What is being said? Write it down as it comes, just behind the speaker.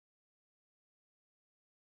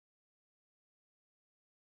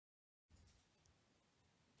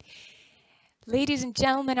Ladies and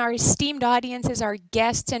gentlemen, our esteemed audiences, our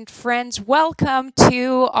guests and friends, welcome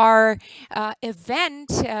to our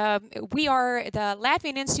event. We are the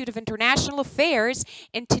Latvian Institute of International Affairs,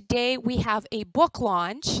 and today we have a book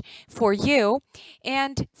launch for you.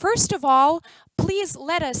 And first of all, please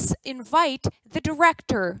let us invite the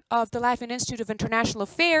director of the Latvian Institute of International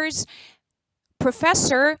Affairs,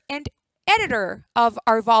 professor and editor of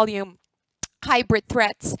our volume, Hybrid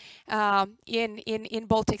Threats in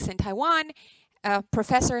Baltics and Taiwan,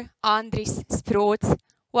 Professor Andris Sprots.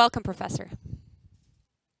 Welcome, Professor.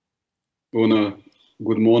 Una,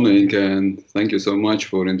 good morning and thank you so much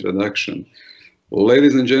for introduction.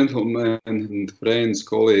 Ladies and gentlemen and friends,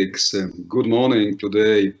 colleagues, good morning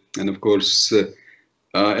today. And of course,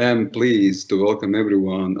 I am pleased to welcome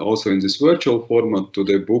everyone also in this virtual format to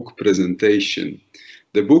the book presentation.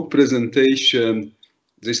 The book presentation,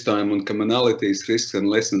 this time on commonalities, risks and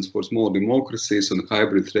lessons for small democracies on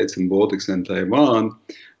hybrid threats in Baltics and Taiwan.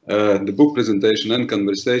 The book presentation and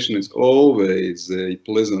conversation is always a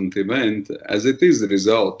pleasant event, as it is the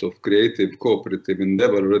result of creative cooperative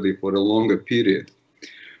endeavor already for a longer period.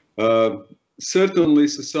 Certainly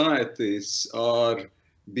societies are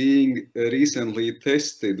being recently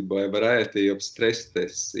tested by a variety of stress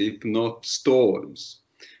tests, if not storms.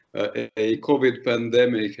 A COVID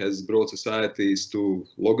pandemic has brought societies to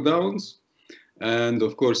lockdowns. And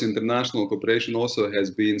of course, international cooperation also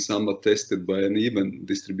has been somewhat tested by an even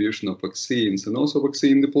distribution of vaccines and also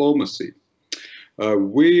vaccine diplomacy.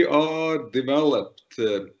 We are developed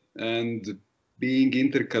and being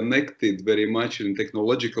interconnected very much in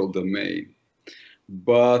technological domain.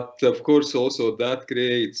 But of course, also that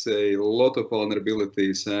creates a lot of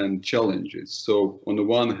vulnerabilities and challenges. So on the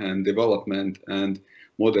one hand, development and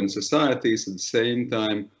modern societies, at the same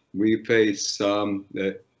time, we face some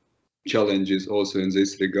challenges also in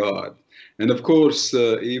this regard. And of course,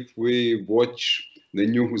 if we watch the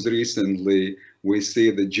news recently, we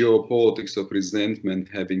see the geopolitics of resentment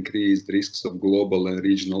have increased risks of global and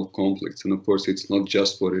regional conflicts. And of course, it's not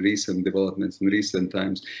just for recent developments in recent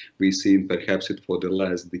times, we've seen perhaps it for the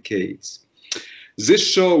last decades. This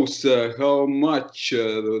shows how much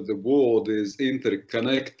the world is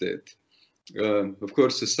interconnected. Of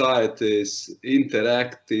course, societies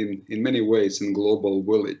interact in many ways in global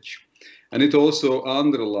village. And it also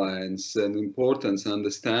underlines an important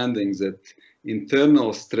understanding that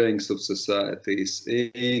internal strength of societies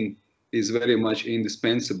is very much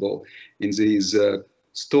indispensable in these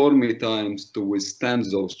stormy times to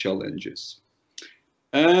withstand those challenges.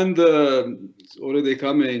 And already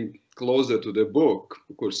coming closer to the book,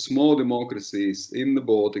 of course, small democracies in the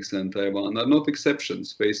Baltics and Taiwan are not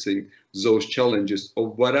exceptions, facing those challenges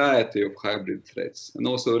of variety of hybrid threats, and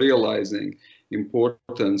also realizing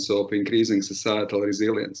importance of increasing societal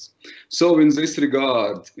resilience. So in this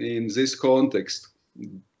regard, in this context,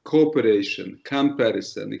 cooperation,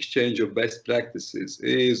 comparison, exchange of best practices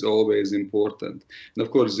is always important. And of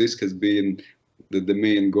course, this has been the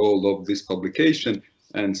main goal of this publication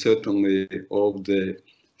and certainly of the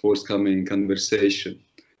forthcoming conversation.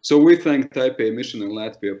 So we thank Taipei Mission in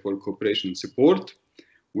Latvia for cooperation and support.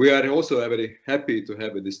 We are also very happy to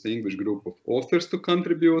have a distinguished group of authors to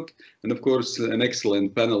contribute, and of course, an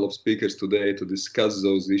excellent panel of speakers today to discuss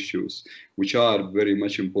those issues, which are very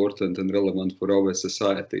much important and relevant for our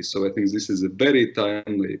society. So I think this is a very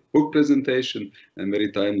timely book presentation and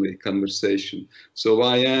very timely conversation. So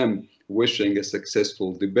I am wishing a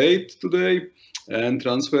successful debate today and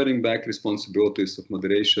transferring back responsibilities of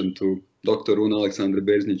moderation to Dr. Una Alexandra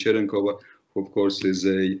Berzhny-Cherenkova, who of course is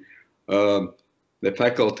the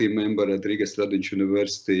faculty member at Riga Stradins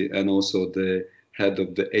University and also the head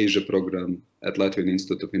of the Asia program at Latvian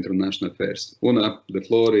Institute of International Affairs. Una, the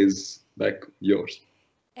floor is back yours.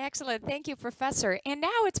 Excellent. Thank you, Professor. And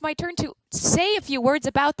now it's my turn to say a few words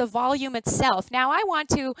about the volume itself. Now, I want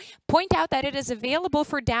to point out that it is available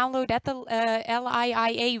for download at the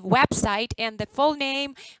LIIA website, and the full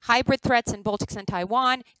name, Hybrid Threats in Baltics and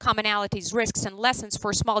Taiwan, Commonalities, Risks, and Lessons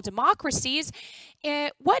for Small Democracies.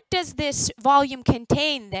 What does this volume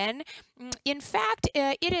contain then? In fact,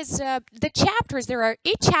 it is the chapters. There are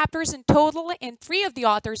 8 chapters in total, and 3 of the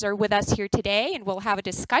authors are with us here today and will have a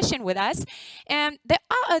discussion with us. And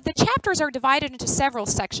the chapters are divided into several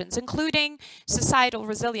sections, including societal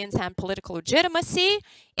resilience and political legitimacy,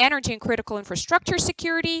 energy and critical infrastructure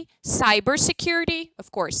security, cybersecurity,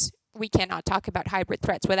 of course. We cannot talk about hybrid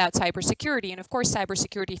threats without cybersecurity. And of course,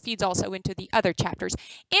 cybersecurity feeds also into the other chapters.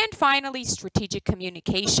 And finally, strategic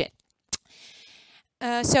communication.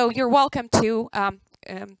 So you're welcome to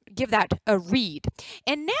give that a read.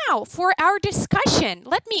 And now for our discussion,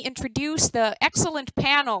 let me introduce the excellent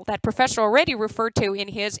panel that Professor already referred to in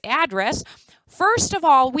his address. First of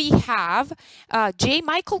all, we have J.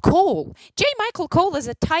 Michael Cole. J. Michael Cole is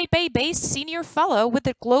a Taipei-based senior fellow with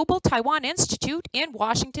the Global Taiwan Institute in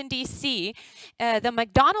Washington, D.C., the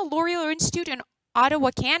Macdonald-Laurier Institute in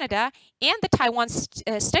Ottawa, Canada, and the Taiwan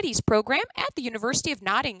Studies Program at the University of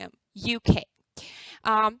Nottingham, UK.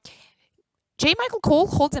 J. Michael Cole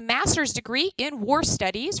holds a master's degree in war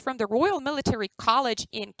studies from the Royal Military College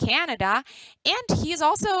in Canada, and he is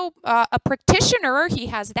also a practitioner. He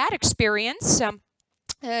has that experience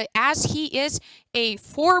as he is a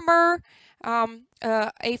former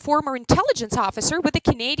intelligence officer with the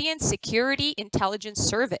Canadian Security Intelligence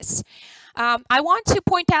Service. I want to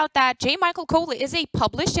point out that J. Michael Cole is a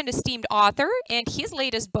published and esteemed author, and his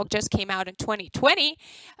latest book just came out in 2020.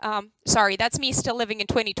 Sorry, that's me still living in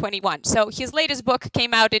 2021. So his latest book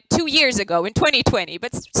came out 2 years ago in 2020,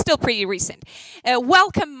 but still pretty recent.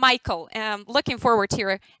 Welcome, Michael. Looking forward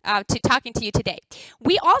to talking to you today.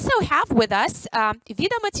 We also have with us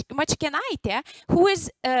Vida Machikenaite, who is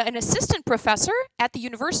an assistant professor at the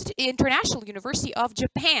International University of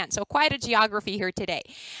Japan. So quite a geography here today.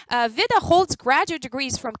 Vida holds graduate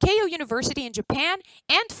degrees from Keio University in Japan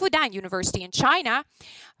and Fudan University in China.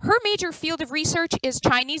 Her major field of research is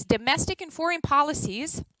Chinese domestic and foreign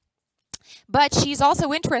policies, but she's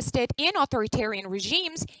also interested in authoritarian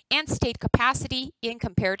regimes and state capacity in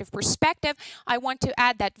comparative perspective. I want to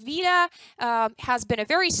add that Vida has been a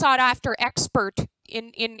very sought-after expert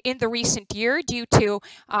in the recent year due to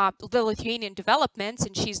the Lithuanian developments,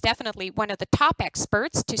 and she's definitely one of the top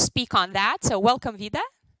experts to speak on that. So welcome, Vida.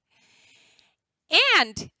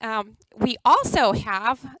 And we also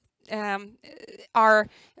have our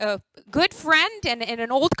good friend and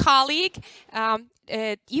an old colleague,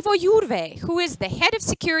 Ivo Jurve, who is the head of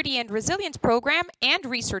Security and Resilience Program and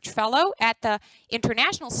Research Fellow at the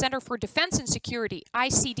International Center for Defense and Security,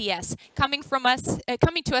 ICDS, coming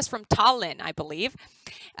to us from Tallinn, I believe.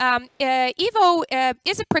 Ivo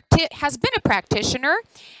has been a practitioner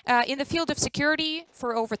in the field of security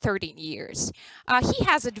for over 13 years. He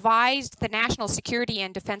has advised the National Security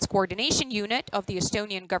and Defense Coordination Unit of the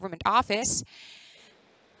Estonian Government Office,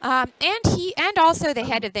 and also the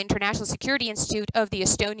head of the International Security Institute of the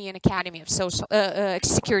Estonian Academy of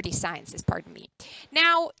Security Sciences, pardon me.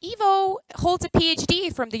 Now, Ivo holds a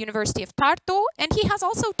PhD from the University of Tartu, and he has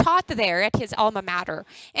also taught there at his alma mater.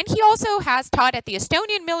 And he also has taught at the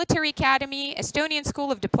Estonian Military Academy, Estonian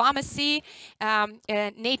School of Diplomacy,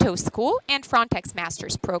 NATO School, and Frontex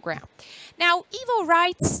Master's Program. Now, Ivo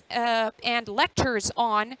writes and lectures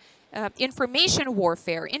on information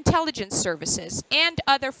warfare, intelligence services, and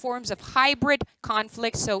other forms of hybrid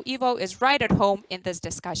conflict. So Ivo is right at home in this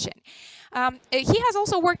discussion. He has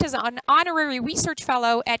also worked as an honorary research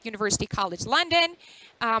fellow at University College London.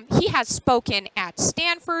 He has spoken at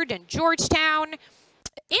Stanford and Georgetown.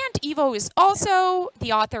 And Ivo is also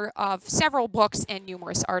the author of several books and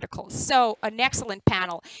numerous articles. So an excellent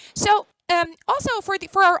panel. So also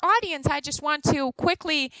for our audience, I just want to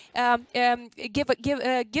quickly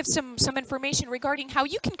give some information regarding how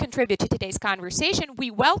you can contribute to today's conversation. We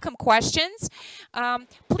welcome questions.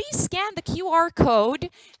 Please scan the QR code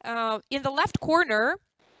in the left corner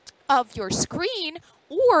of your screen,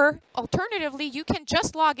 or alternatively, you can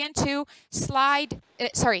just log into SLI,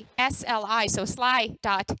 so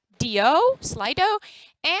Slido,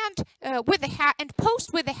 and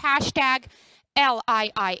post with the hashtag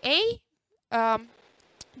LIIA.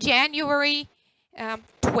 January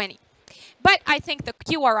 20. But I think the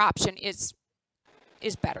QR option is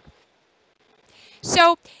better.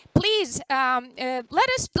 So please let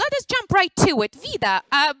us jump right to it. Vida,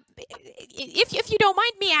 if you don't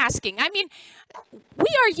mind me asking, I mean,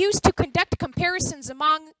 we are used to conduct comparisons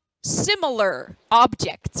among similar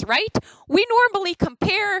objects, right? We normally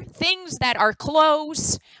compare things that are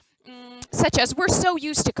close, such as we're so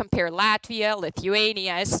used to compare Latvia,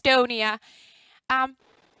 Lithuania, Estonia.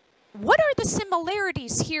 What are the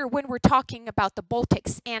similarities here when we're talking about the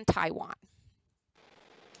Baltics and Taiwan?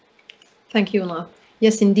 Thank you, Una.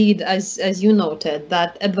 Yes, indeed, as you noted,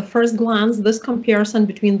 that at the first glance, this comparison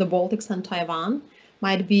between the Baltics and Taiwan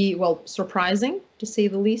might be, well, surprising, to say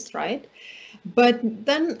the least, right? But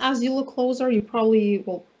then as you look closer, you probably,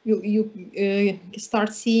 well, you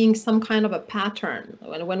start seeing some kind of a pattern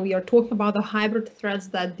when we are talking about the hybrid threats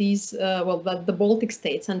that that the Baltic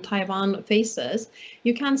states and Taiwan faces.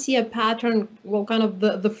 You can see a pattern, well, kind of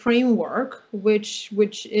the framework which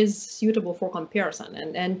is suitable for comparison,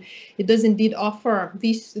 and it does indeed offer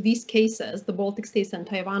these cases. The Baltic states and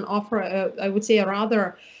Taiwan offer I would say a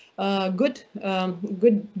rather good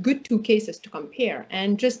two cases to compare.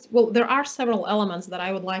 And just, well, there are several elements that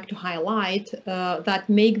I would like to highlight that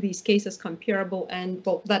make these cases comparable and,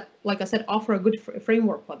 well, that, like I said, offer a good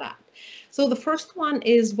framework for that. So the first one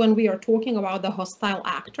is when we are talking about the hostile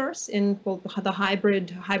actors in, well, the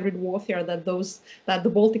hybrid warfare that the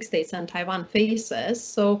Baltic states and Taiwan faces.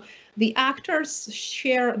 So the actors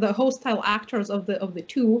share, the hostile actors of the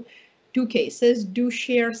two cases do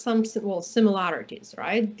share some, well, similarities,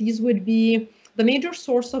 right? These would be, the major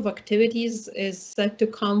source of activities is said to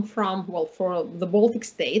come from, well, for the Baltic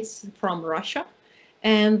states, from Russia.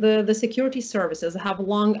 And the security services have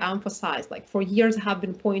long emphasized, like for years have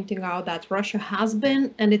been pointing out that Russia has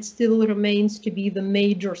been, and it still remains to be, the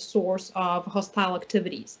major source of hostile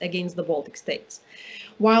activities against the Baltic states.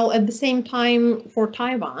 While at the same time for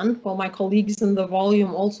Taiwan, well, my colleagues in the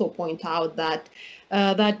volume also point out that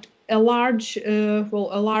a large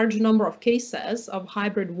number of cases of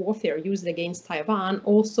hybrid warfare used against Taiwan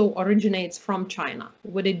also originates from China.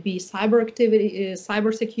 Would it be cyber activity,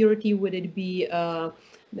 cyber security? Would it be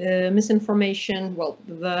misinformation? Well,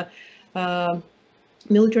 the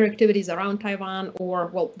military activities around Taiwan, or,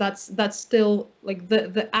 well, that's still like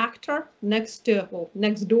the actor next to, well,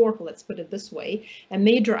 next door, let's put it this way, a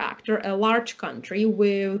major actor, a large country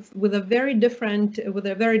with a very different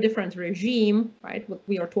regime, right?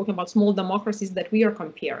 We are talking about small democracies that we are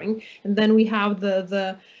comparing, and then we have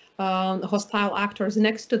the hostile actors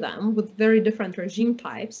next to them with very different regime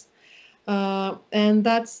types. And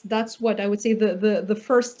that's what I would say the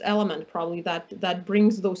first element probably that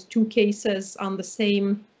brings those two cases on the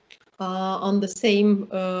same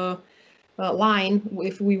line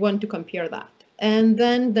if we want to compare that. And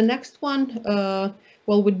then the next one,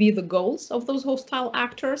 well, would be the goals of those hostile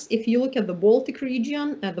actors. If you look at the Baltic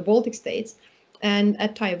region, at the Baltic states, and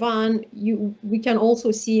at Taiwan, we can also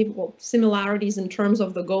see, well, similarities in terms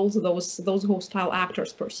of the goals those hostile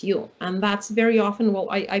actors pursue, and that's very often, well,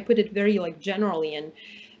 I put it very like generally, and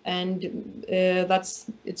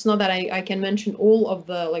it's not that I can mention all of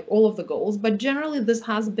the goals, but generally this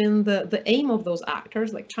has been the aim of those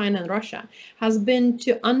actors, like China and Russia, has been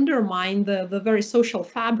to undermine the very social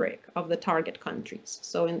fabric of the target countries,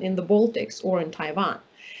 so in the Baltics or in Taiwan.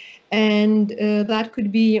 And that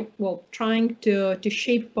could be, well, trying to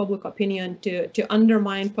shape public opinion, to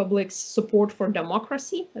undermine public's support for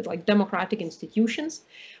democracy, like democratic institutions,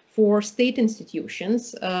 for state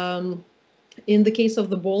institutions. In the case of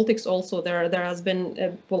the Baltics, also there has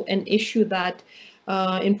been well, an issue that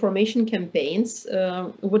information campaigns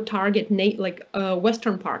would target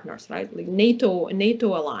Western partners, right? Like NATO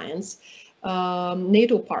alliance,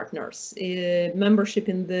 NATO partners, membership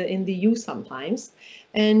in the EU sometimes.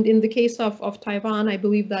 And in the case of Taiwan, I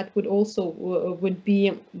believe that would also would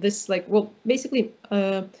be this, like, well, basically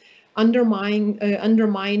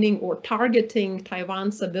undermining or targeting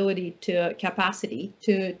Taiwan's ability capacity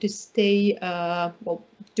to stay well,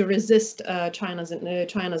 to resist China's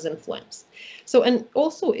influence. So, and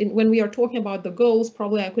also when we are talking about the goals,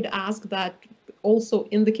 probably I could ask that also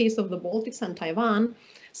in the case of the Baltics and Taiwan,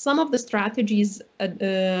 some of the strategies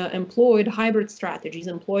hybrid strategies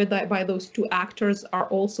employed by those two actors are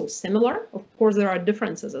also similar. Of course, there are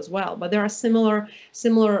differences as well, but there are similar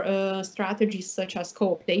strategies such as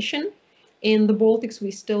cooptation. In the Baltics, we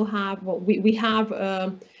still have, well,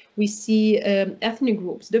 we see ethnic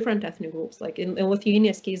groups, different ethnic groups, like in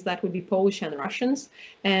Lithuania's case, that would be Polish and Russians,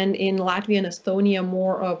 and in Latvia and Estonia,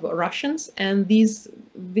 more of Russians, and these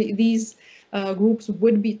groups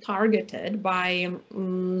would be targeted by,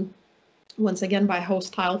 once again, by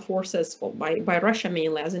hostile forces, well, by Russia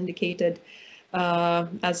mainly, as indicated,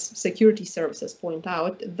 as security services point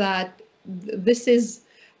out, that this is,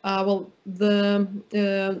 well, the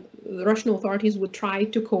Russian authorities would try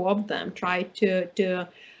to co-opt them, try to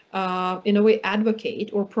in a way advocate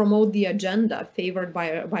or promote the agenda favored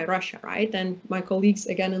by Russia, right? And my colleagues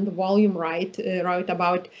again in the volume write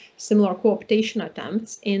about similar co-optation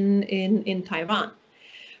attempts in Taiwan.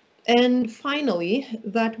 And finally,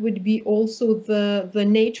 that would be also the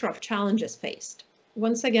nature of challenges faced.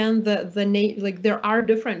 Once again, there are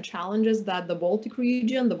different challenges that the Baltic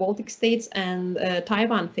region, the Baltic states, and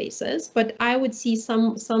Taiwan faces, but I would see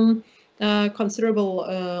some considerable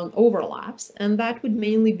overlaps, and that would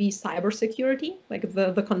mainly be cybersecurity, like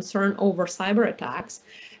the concern over cyber attacks,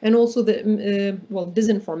 and also the well,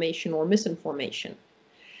 disinformation or misinformation.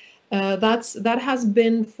 That has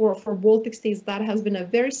been for Baltic states, that has been a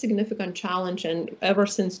very significant challenge, and ever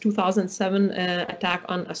since 2007 attack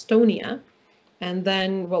on Estonia, and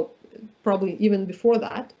then, well, probably even before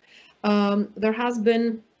that, there has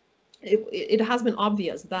been it has been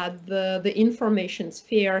obvious that the information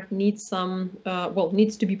sphere needs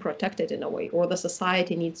needs to be protected in a way, or the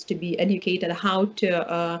society needs to be educated how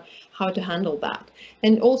to handle that.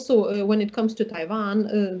 And also when it comes to Taiwan,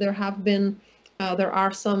 there's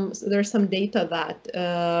some data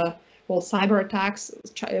that cyber attacks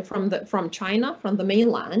from China, from the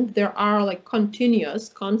mainland, there are like continuous,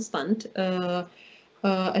 constant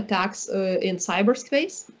attacks in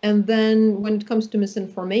cyberspace. And then when it comes to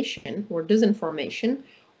misinformation or disinformation,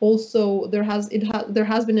 also there has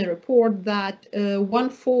been a report that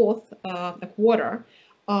 1/4, a quarter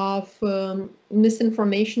of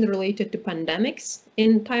misinformation related to pandemics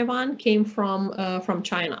in Taiwan came from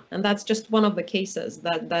China, and that's just one of the cases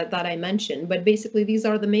that I mentioned. But basically, these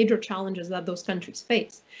are the major challenges that those countries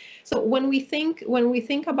face. So when we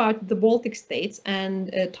think about the Baltic states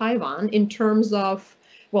and Taiwan in terms of,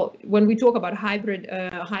 well, when we talk about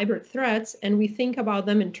hybrid threats, and we think about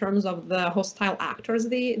them in terms of the hostile actors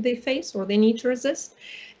they face or they need to resist,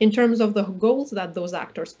 in terms of the goals that those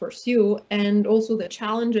actors pursue, and also the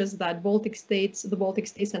challenges that the Baltic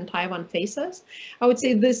states and Taiwan faces, I would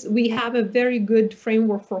say we have a very good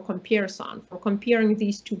framework for comparison, for comparing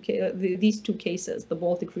these two cases, the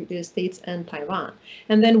Baltic states and Taiwan.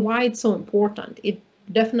 And then why it's so important. It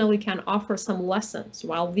definitely can offer some lessons.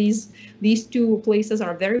 While these two places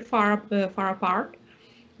are very far apart,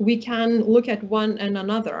 we can look at one and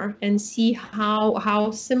another and see how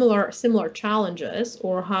similar challenges,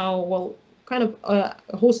 or how kind of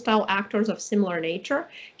hostile actors of similar nature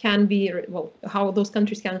can be, how those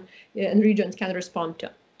countries and regions can respond to.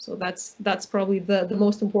 So that's probably the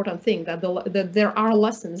most important thing, that there are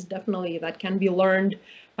lessons definitely that can be learned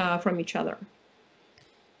from each other.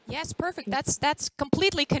 Yes, perfect. That's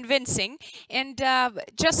completely convincing. And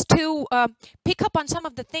just to pick up on some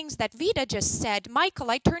of the things that Vida just said, Michael,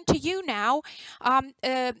 I turn to you now.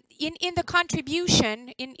 In the contribution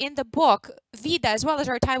in the book, Vida, as well as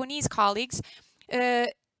our Taiwanese colleagues,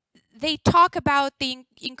 they talk about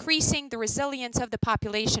increasing the resilience of the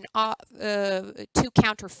population to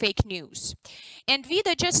counter fake news. And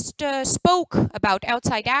Vida just spoke about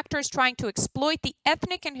outside actors trying to exploit the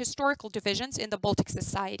ethnic and historical divisions in the Baltic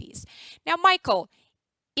societies. Now, Michael,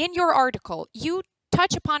 in your article, you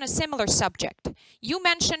touch upon a similar subject. You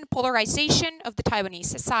mentioned polarization of the Taiwanese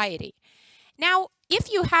society. Now, if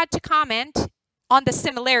you had to comment on the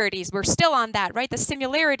similarities, we're still on that, right? The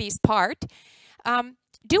similarities part.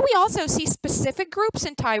 Do we also see specific groups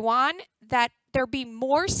in Taiwan that they're being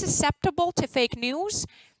more susceptible to fake news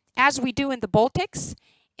as we do in the Baltics?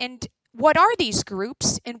 And what are these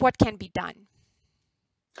groups and what can be done?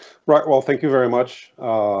 Right. Well, thank you very much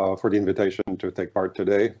for the invitation to take part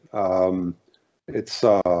today. It's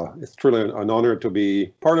truly an honor to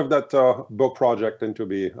be part of that book project and to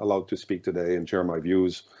be allowed to speak today and share my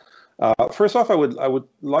views. First off, I would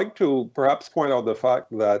like to perhaps point out the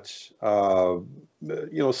fact that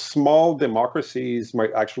small democracies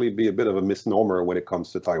might actually be a bit of a misnomer when it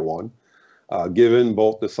comes to Taiwan, given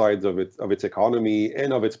both the sides of its economy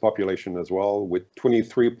and of its population as well, with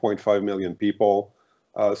 23.5 million people,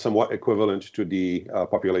 somewhat equivalent to the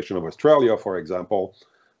population of Australia, for example.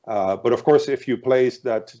 But of course, if you place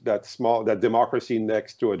that democracy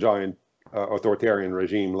next to a giant authoritarian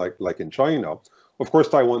regime like in China, of course,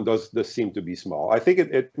 Taiwan does seem to be small. I think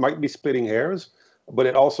it might be splitting hairs, but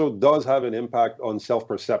it also does have an impact on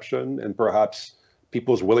self-perception and perhaps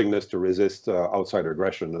people's willingness to resist outside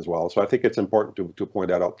aggression as well. So I think it's important to point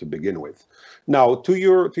that out to begin with. Now, to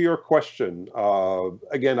your question,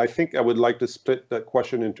 again, I think I would like to split that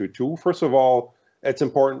question into two. First of all, it's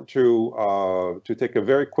important to take a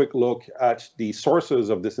very quick look at the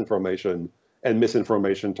sources of disinformation and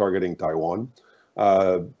misinformation targeting Taiwan.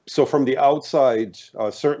 So from the outside,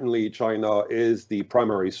 certainly China is the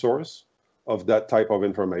primary source of that type of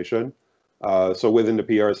information. So within the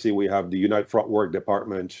PRC, we have the Unite Front Work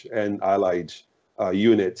Department and allied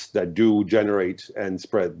units that do generate and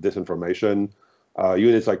spread disinformation.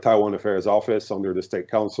 Units like Taiwan Affairs Office under the State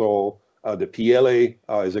Council, the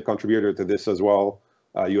PLA is a contributor to this as well.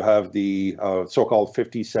 You have the so-called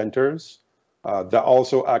 50 centers that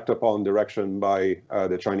also act upon direction by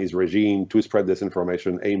the Chinese regime to spread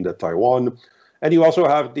disinformation aimed at Taiwan. And you also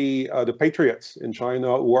have the patriots in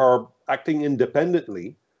China who are acting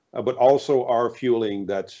independently, but also are fueling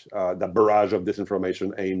that barrage of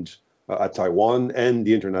disinformation aimed at Taiwan and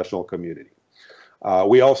the international community.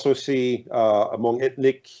 We also see among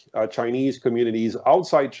ethnic Chinese communities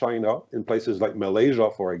outside China, in places like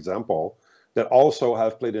Malaysia, for example, that also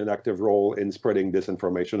have played an active role in spreading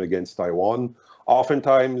disinformation against Taiwan,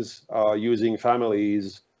 oftentimes using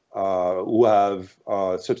families who have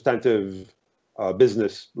substantive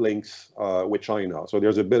business links with China. So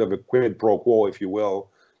there's a bit of a quid pro quo, if you will,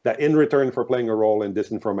 that in return for playing a role in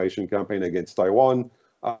disinformation campaign against Taiwan,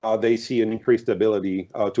 they see an increased ability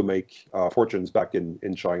to make fortunes back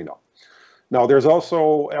in China. Now, there's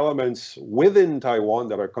also elements within Taiwan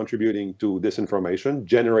that are contributing to disinformation,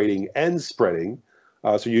 generating and spreading.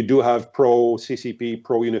 So you do have pro-CCP,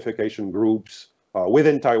 pro-unification groups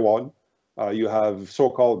within Taiwan. You have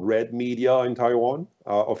so-called red media in Taiwan,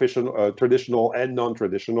 official, traditional and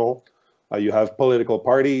non-traditional. You have political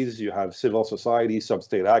parties, you have civil society,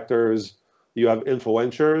 sub-state actors, you have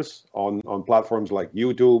influencers on platforms like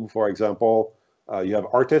YouTube, for example. You have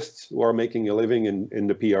artists who are making a living in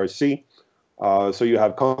the PRC. So you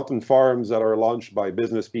have content farms that are launched by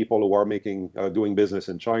business people who are doing business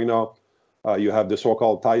in China. You have the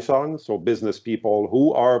so-called Taishan, so business people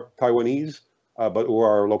who are Taiwanese, but who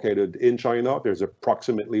are located in China. There's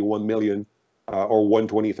approximately 1 million or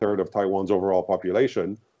 1/23 of Taiwan's overall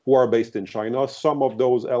population who are based in China. Some of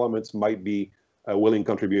those elements might be willing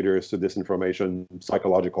contributors to disinformation,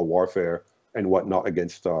 psychological warfare, and whatnot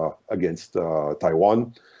against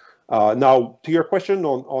Taiwan. Now, to your question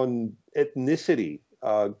on ethnicity,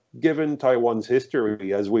 given Taiwan's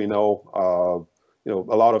history, as we know,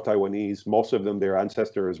 a lot of Taiwanese, most of them, their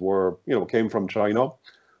ancestors came from China.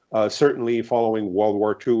 Certainly following World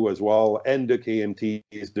War II as well, and the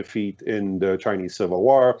KMT's defeat in the Chinese Civil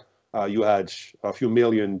War, you had a few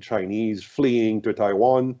million Chinese fleeing to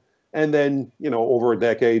Taiwan. And then, over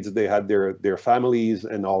decades, they had their families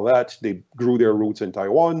and all that. They grew their roots in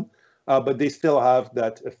Taiwan, but they still have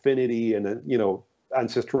that affinity and,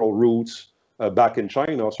 ancestral roots back in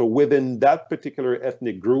China. So within that particular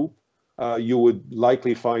ethnic group, you would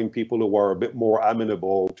likely find people who are a bit more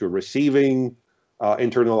amenable to receiving,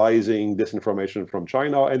 internalizing disinformation from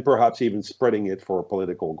China, and perhaps even spreading it for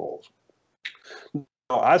political goals.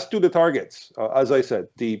 Now, as to the targets, as I said,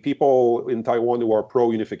 the people in Taiwan who are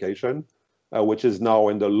pro-unification, which is now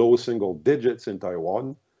in the low single digits in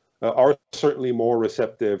Taiwan, are certainly more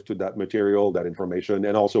receptive to that material, that information,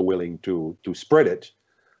 and also willing to spread it.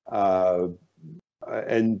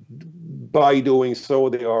 And by doing so,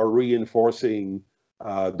 they are reinforcing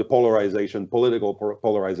the political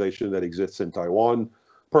polarization that exists in Taiwan,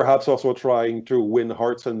 perhaps also trying to win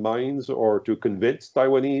hearts and minds or to convince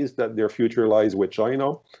Taiwanese that their future lies with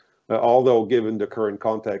China. Although given the current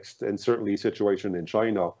context and certainly situation in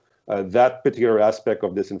China, that particular aspect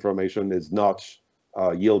of this information is not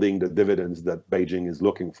yielding the dividends that Beijing is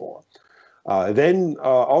looking for. Then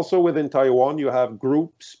also within Taiwan, you have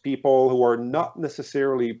groups, people who are not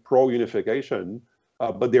necessarily pro-unification,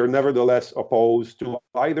 but they're nevertheless opposed to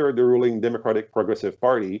either the ruling Democratic Progressive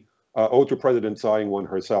Party or to President Tsai Ing-wen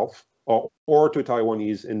herself, or to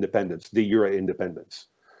Taiwanese independence, de jure independence.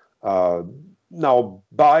 Now,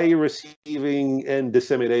 by receiving and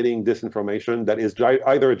disseminating disinformation that is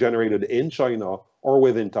either generated in China or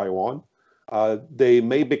within Taiwan, they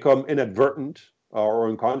may become inadvertent or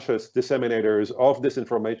unconscious disseminators of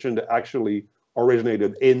disinformation that actually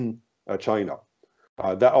originated in China.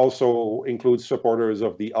 That also includes supporters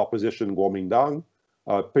of the opposition Kuomintang,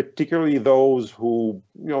 particularly those who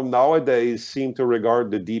nowadays seem to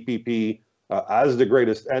regard the DPP as the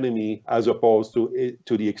greatest enemy, as opposed to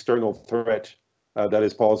the external threat that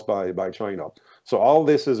is posed by China. So all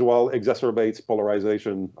this as well exacerbates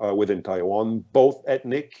polarization within Taiwan, both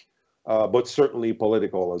ethnic, but certainly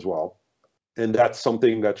political as well. And that's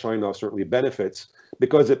something that China certainly benefits,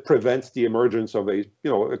 because it prevents the emergence of a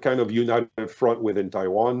kind of united front within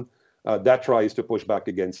Taiwan that tries to push back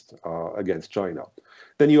against China.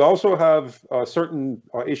 Then you also have certain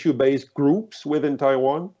issue-based groups within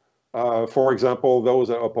Taiwan. For example, those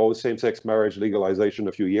that opposed same-sex marriage legalization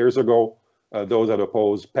a few years ago, those that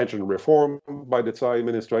oppose pension reform by the Tsai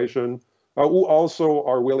administration, who also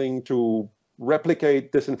are willing to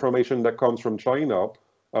replicate disinformation that comes from China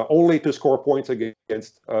only to score points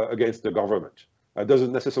against the government. It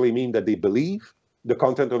doesn't necessarily mean that they believe the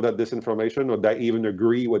content of that disinformation or that even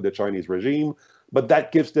agree with the Chinese regime, but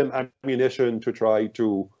that gives them ammunition to try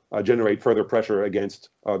to generate further pressure against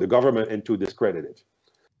the government and to discredit it.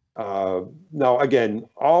 Now, again,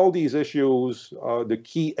 all these issues, the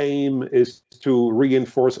key aim is to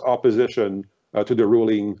reinforce opposition to the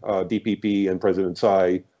ruling DPP and President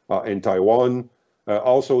Tsai in Taiwan,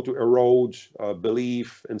 also to erode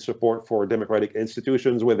belief and support for democratic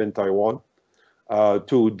institutions within Taiwan,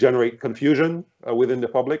 to generate confusion within the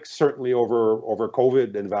public, certainly over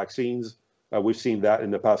COVID and vaccines. We've seen that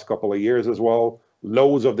in the past couple of years as well.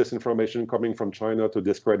 Loads of disinformation coming from China to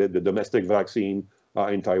discredit the domestic vaccine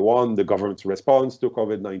in Taiwan, the government's response to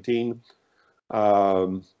COVID-19.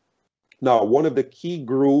 Now, one of the key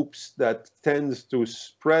groups that tends to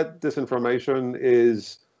spread disinformation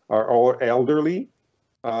are elderly,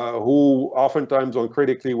 who oftentimes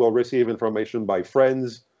uncritically will receive information by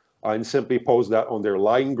friends and simply post that on their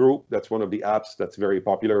Line group. That's one of the apps that's very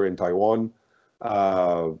popular in Taiwan,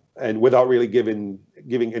 and without really giving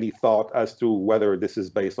any thought as to whether this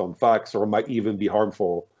is based on facts or might even be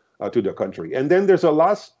harmful to the country. And then there's a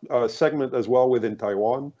last segment as well within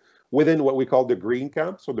Taiwan, within what we call the Green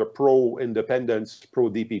Camp, so the pro-independence,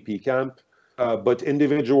 pro-DPP camp, but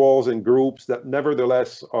individuals and groups that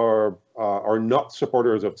nevertheless are not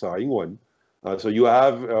supporters of Tsai Ing-wen. So you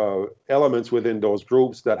have elements within those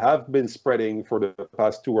groups that have been spreading for the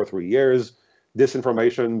past 2 or 3 years,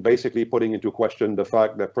 disinformation, basically putting into question the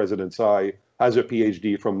fact that President Tsai has a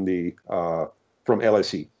PhD from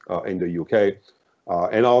LSE in the UK.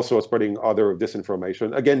 And also spreading other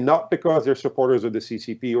disinformation. Again, not because they're supporters of the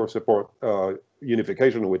CCP or support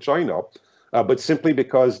unification with China, but simply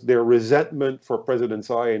because their resentment for President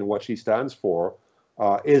Tsai and what she stands for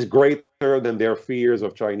is greater than their fears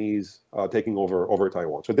of Chinese taking over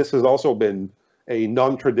Taiwan. So this has also been a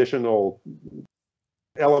non-traditional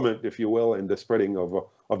element, if you will, in the spreading of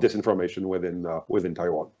disinformation within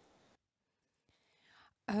Taiwan.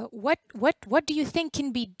 What do you think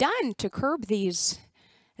can be done to curb this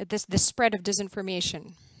spread of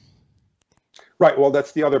disinformation? Right. Well,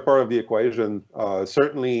 that's the other part of the equation.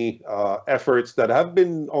 Certainly, efforts that have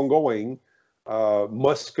been ongoing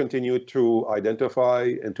must continue to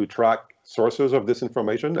identify and to track sources of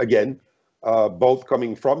disinformation. Again, both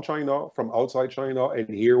coming from China, from outside China, and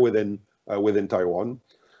here within Taiwan.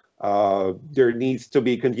 There needs to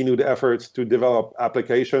be continued efforts to develop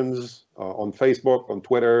applications on Facebook, on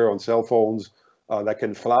Twitter, on cell phones that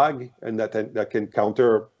can flag and that can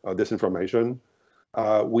counter disinformation.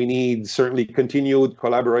 We need certainly continued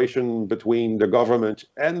collaboration between the government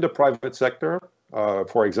and the private sector,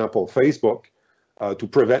 for example, Facebook, to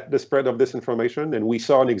prevent the spread of disinformation. And we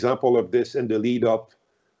saw an example of this in the lead up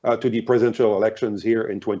to the presidential elections here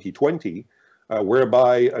in 2020.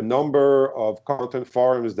 Whereby a number of content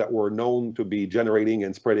farms that were known to be generating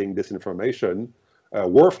and spreading disinformation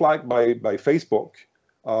were flagged by Facebook.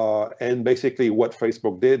 And basically what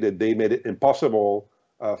Facebook did is they made it impossible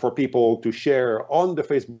for people to share on the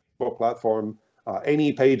Facebook platform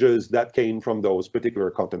any pages that came from those particular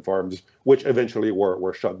content farms, which eventually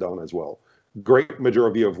were shut down as well. Great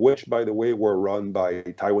majority of which, by the way, were run by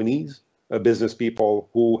Taiwanese business people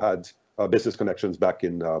who had business connections back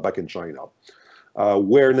in China.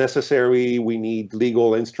 Where necessary, we need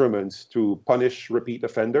legal instruments to punish repeat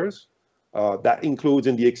offenders. That includes,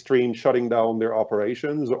 in the extreme, shutting down their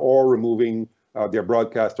operations or removing their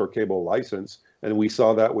broadcast or cable license. And we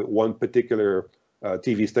saw that with one particular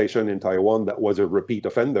TV station in Taiwan that was a repeat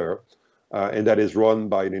offender, and that is run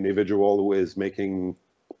by an individual who is making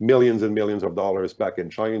millions and millions of dollars back in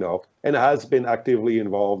China and has been actively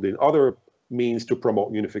involved in other means to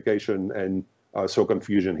promote unification and sow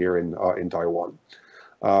confusion here in Taiwan.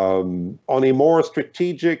 On a more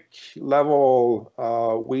strategic level,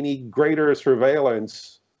 we need greater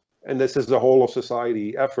surveillance, and this is the whole of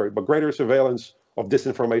society effort, but greater surveillance of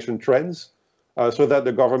disinformation trends so that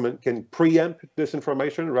the government can preempt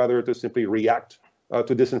disinformation rather than simply react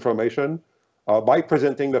to disinformation by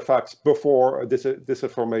presenting the facts before a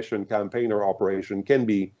disinformation campaign or operation can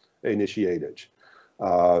be initiated.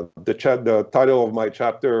 The title of my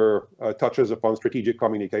chapter touches upon strategic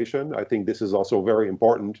communication. I think this is also very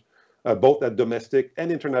important, both at domestic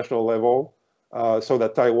and international level, so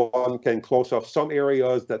that Taiwan can close off some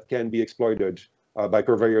areas that can be exploited by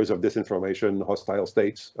purveyors of disinformation, hostile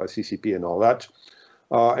states, CCP and all that.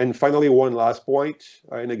 And finally, one last point,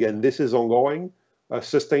 and again, this is ongoing,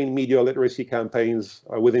 sustained media literacy campaigns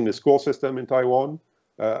within the school system in Taiwan,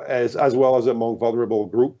 as well as among vulnerable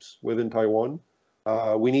groups within Taiwan.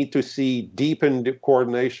 We need to see deepened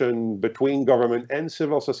coordination between government and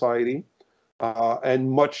civil society,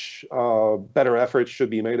 and much better efforts should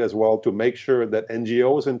be made as well to make sure that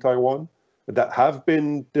NGOs in Taiwan that have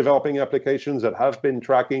been developing applications, that have been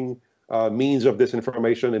tracking means of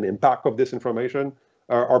disinformation and impact of disinformation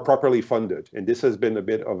are properly funded. And this has been a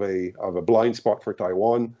bit of a blind spot for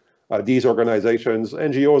Taiwan. These organizations,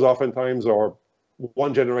 NGOs oftentimes are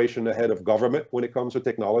one generation ahead of government when it comes to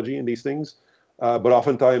technology and these things. But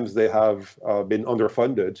oftentimes they have been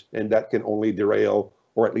underfunded, and that can only derail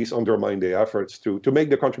or at least undermine their efforts to make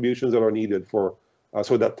the contributions that are needed for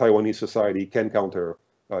so that Taiwanese society can counter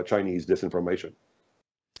Chinese disinformation.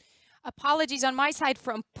 Apologies on my side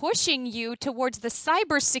from pushing you towards the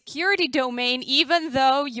cybersecurity domain, even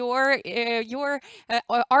though your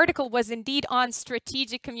article was indeed on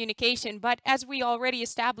strategic communication. But as we already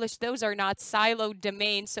established, those are not siloed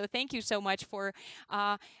domains. So thank you so much for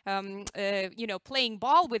playing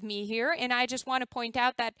ball with me here. And I just want to point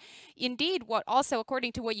out that indeed, what also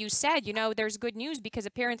according to what you said, there's good news because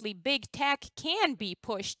apparently big tech can be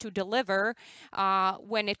pushed to deliver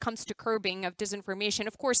when it comes to curbing of disinformation.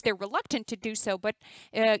 Of course, they're reluctant to do so, but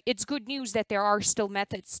it's good news that there are still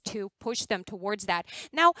methods to push them towards that.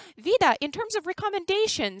 Now, Vida, in terms of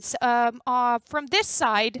recommendations from this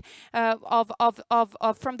side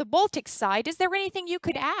from the Baltic side, is there anything you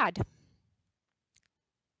could add?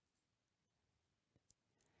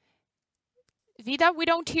 Vida, we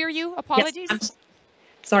don't hear you. Apologies. Yes,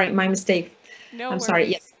 sorry, my mistake. No I'm worries. sorry.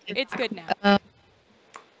 Yes, it's good now.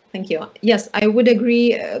 Thank you. Yes, I would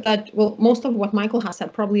agree that most of what Michael has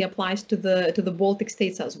said probably applies to the Baltic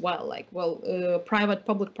states as well. Like,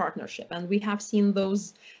 private-public partnership, and we have seen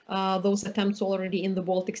those attempts already in the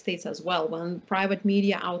Baltic states as well, when private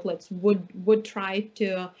media outlets would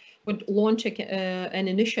launch an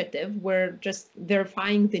initiative where just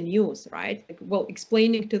verifying the news, right? Like,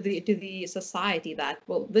 explaining to the society that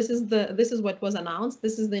this is what was announced,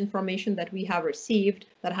 this is the information that we have received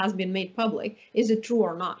that has been made public. Is it true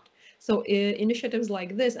or not? So initiatives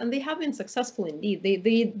like this, and they have been successful indeed.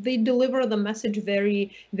 They deliver the message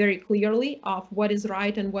very, very clearly of what is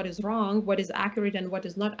right and what is wrong, what is accurate and what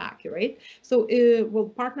is not accurate. So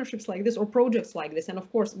partnerships like this or projects like this, and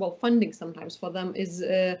of course, funding sometimes for them is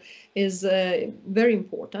very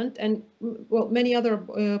important. And many other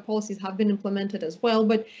policies have been implemented as well.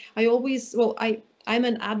 But I'm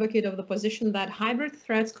an advocate of the position that hybrid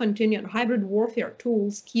threats continue, and hybrid warfare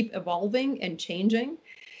tools keep evolving and changing.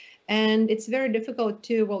 And it's very difficult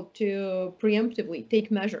to preemptively take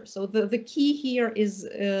measures. So the key here is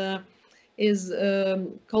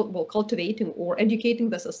cultivating or educating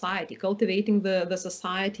the society, cultivating the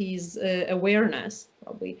society's awareness,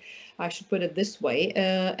 probably I should put it this way,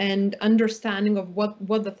 and understanding of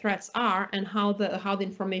what the threats are and how the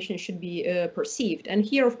information should be perceived. And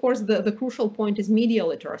here, of course, the crucial point is media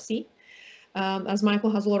literacy. As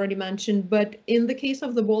Michael has already mentioned. But in the case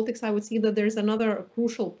of the Baltics, I would see that there's another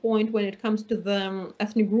crucial point when it comes to the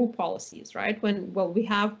ethnic group policies, right? When we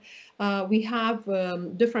have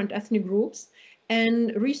different ethnic groups,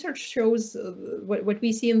 and research shows what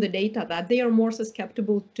we see in the data, that they are more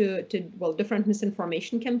susceptible to different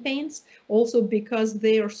misinformation campaigns, also because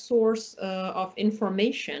their source of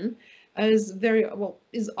information is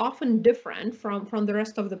often different from the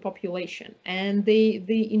rest of the population, and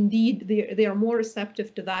they are more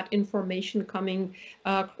receptive to that information coming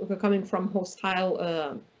from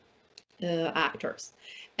hostile actors,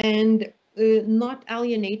 and not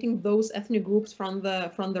alienating those ethnic groups from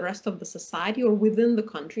the rest of the society or within the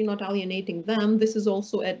country, not alienating them. This is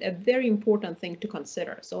also a very important thing to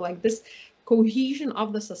consider. So like this cohesion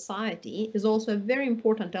of the society is also a very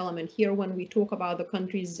important element here when we talk about the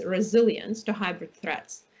country's resilience to hybrid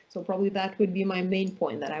threats. So probably that would be my main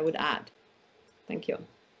point that I would add. Thank you.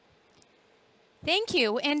 Thank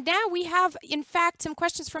you. And now we have, in fact, some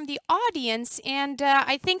questions from the audience, and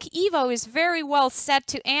I think Ivo is very well set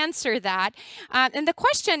to answer that. And the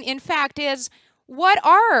question, in fact, is, what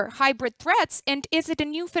are hybrid threats, and is it a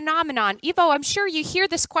new phenomenon? Ivo, I'm sure you hear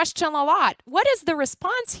this question a lot. What is the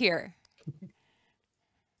response here?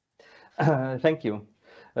 Thank you.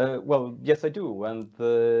 Well, yes, I do. And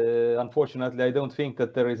unfortunately, I don't think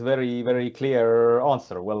that there is very, very clear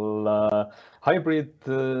answer. Well, hybrid,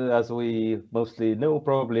 as we mostly know,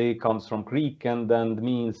 probably comes from Greek and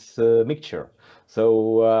means mixture.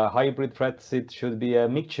 So hybrid threats, it should be a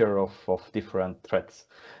mixture of different threats.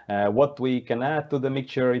 What we can add to the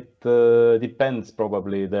mixture, it depends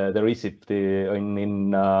probably the recipe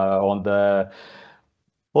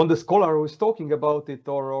on the scholar who is talking about it,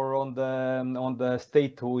 or on the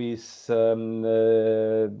state who is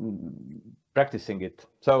practicing it.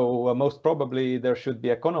 So most probably there should be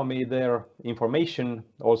economy there, information,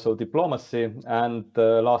 also diplomacy, and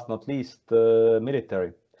last not least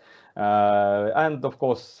military. And of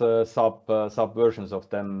course subversions of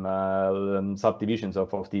them, subdivisions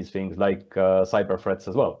of these things, like cyber threats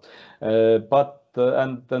as well.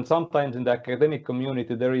 And then sometimes in the academic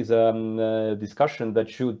community there is a discussion that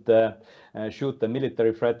should the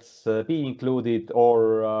military threats be included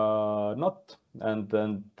or not, and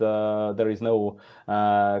there is no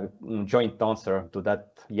joint answer to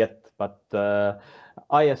that yet. But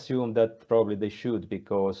I assume that probably they should,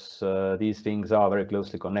 because these things are very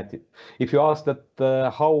closely connected. If you ask that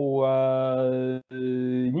how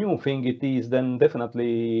new thing it is, then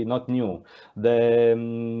definitely not new. The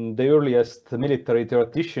earliest military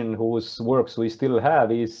theoretician whose works we still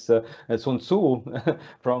have is Sun Tzu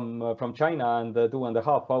from China, and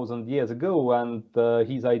 2,500 years ago, and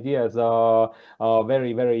his ideas are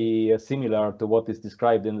very, very similar to what is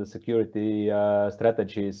described in the security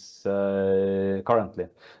strategies currently.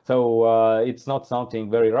 So it's not something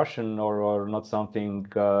very Russian or not something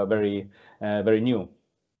very new.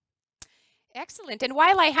 Excellent. And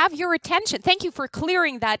while I have your attention, thank you for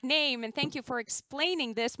clearing that name and thank you for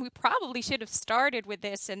explaining this. We probably should have started with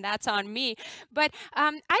this, and that's on me. But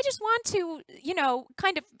I just want to,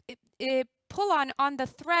 kind of pull on the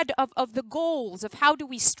thread of the goals of how do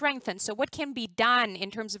we strengthen. So what can be done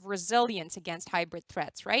in terms of resilience against hybrid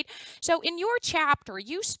threats, right? So in your chapter,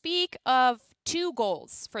 you speak of 2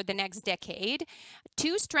 goals for the next decade: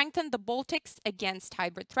 to strengthen the Baltics against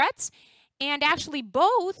hybrid threats. And actually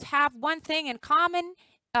both have one thing in common.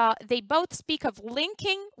 They both speak of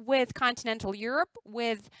linking with continental Europe,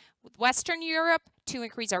 with Western Europe, to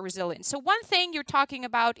increase our resilience. So one thing you're talking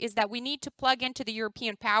about is that we need to plug into the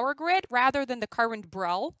European power grid rather than the current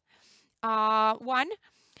BREL one.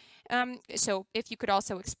 So if you could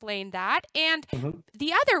also explain that. And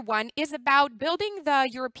the other one is about building the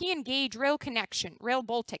European gauge rail connection, Rail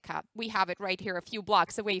Baltica. We have it right here a few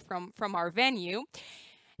blocks away from our venue.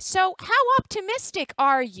 So how optimistic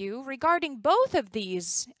are you regarding both of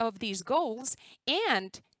these goals,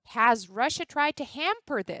 and has Russia tried to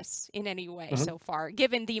hamper this in any way so far,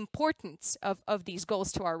 given the importance of these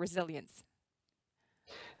goals to our resilience?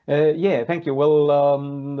 Yeah, thank you. Well,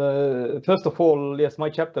 first of all, yes, my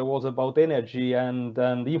chapter was about energy and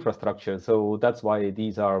infrastructure, so that's why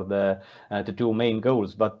these are the 2 main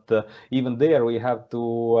goals. But even there, we have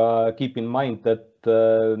to keep in mind that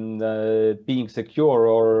being secure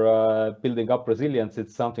or building up resilience,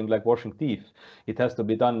 it's something like washing teeth. It has to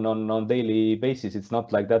be done on daily basis. It's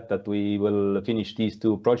not like that we will finish these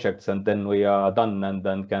 2 projects and then we are done and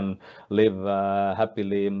then can live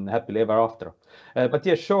happily ever after. But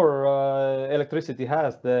yeah, sure, electricity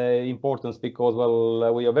has the importance because,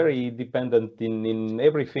 well, we are very dependent in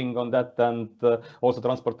everything on that, and also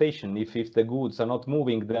transportation. If the goods are not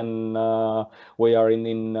moving, then we are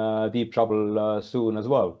in deep trouble soon as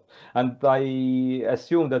well. And I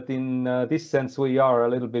assume that in this sense we are a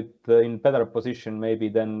little bit in better position maybe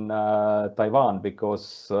than Taiwan,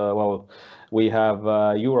 because well, we have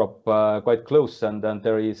Europe quite close, and then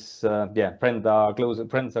there is friends are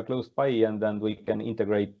close by, and then we can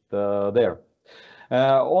integrate there.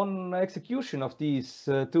 On execution of these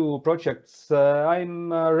 2 projects,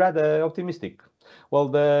 I'm rather optimistic. Well,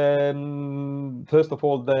 first of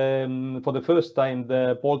all, for the first time,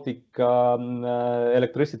 the Baltic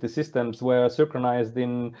electricity systems were synchronized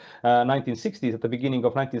in 1960s, at the beginning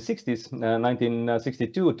of 1960s,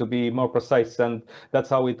 1962 to be more precise, and that's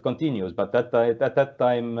how it continues. But at that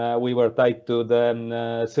time, we were tied to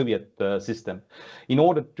the Soviet system. In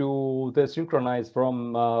order to synchronize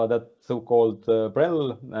from that so-called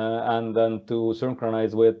BREL and then to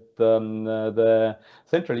synchronize with the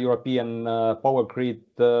Central European power grid,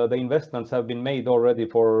 the investments have been made already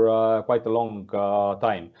for quite a long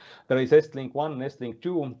time. There is Estlink 1, Estlink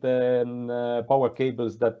 2, the power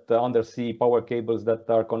cables, that undersea power cables that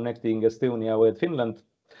are connecting Estonia with Finland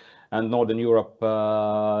and Northern Europe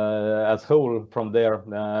as whole from there,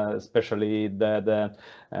 especially the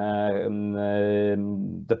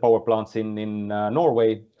power plants in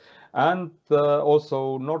Norway. And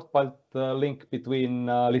also NordBalt link between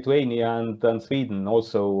Lithuania and Sweden,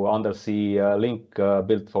 also undersea link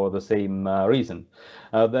built for the same reason.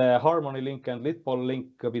 The Harmony link and Litpol link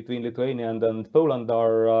between Lithuania and Poland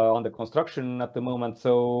are under construction at the moment.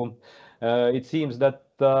 So it seems that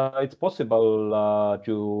it's possible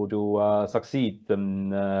to succeed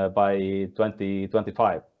by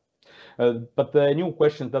 2025. But the new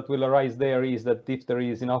questions that will arise there is that if there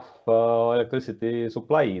is enough electricity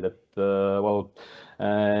supply, that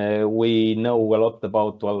we know a lot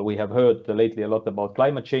about, we have heard lately a lot about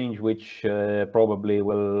climate change, which probably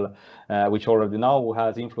will, which already now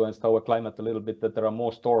has influenced our climate a little bit, that there are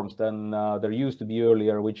more storms than there used to be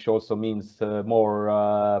earlier, which also means more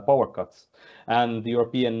power cuts. And the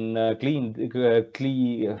European Green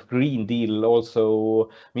Deal also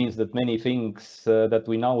means that many things that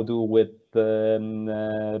we now do with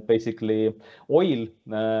basically oil,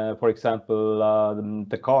 for example,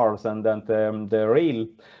 the cars and the rail,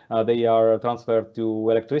 they are transferred to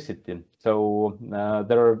electricity. So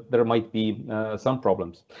there might be some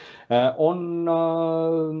problems. On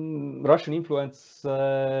Russian influence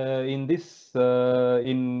in this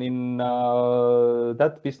in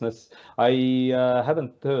that business, I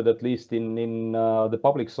haven't heard, at least in the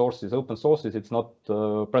public sources, open sources, it's not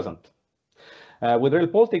present. With Rail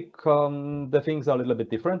Baltic, the things are a little bit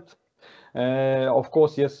different. Of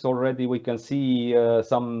course, yes, already we can see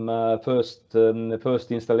some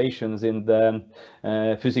first installations in the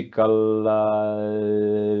physical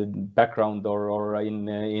background or in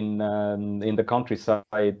the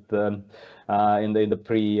countryside in the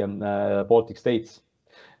pre-Baltic states.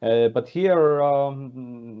 But here,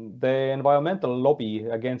 the environmental lobby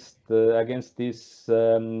against this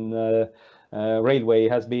railway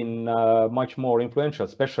has been much more influential,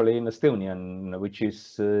 especially in Estonian, which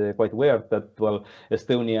is quite weird that, well,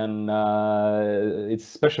 Estonian, it's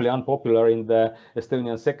especially unpopular in the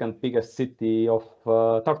Estonian second biggest city of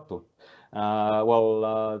Tartu.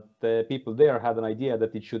 The people there had an idea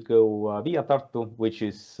that it should go via Tartu, which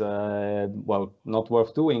is, well, not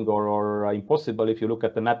worth doing or impossible if you look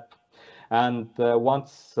at the map. And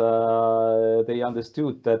once they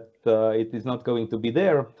understood that it is not going to be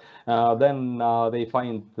there, then they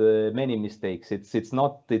find many mistakes. It's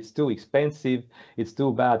too expensive, it's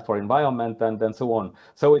too bad for environment, and so on.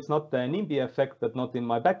 So it's not the NIMBY effect that not in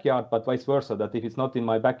my backyard, but vice versa, that if it's not in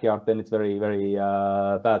my backyard, then it's very, very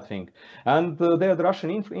bad thing. And there the Russian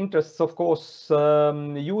interests, of course,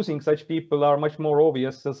 using such people are much more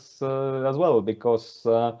obvious as well, because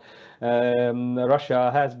Russia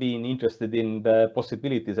has been interested in the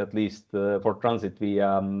possibilities, at least for transit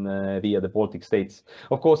via the Baltic states.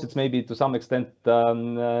 Of course, it's maybe to some extent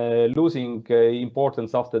losing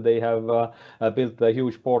importance after they have built a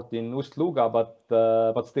huge port in Ust-Luga, but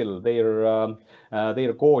still their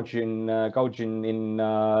gauge in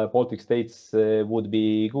Baltic states would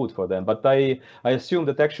be good for them. But I assume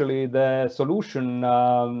that actually the solution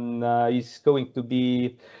is going to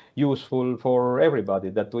be useful for everybody,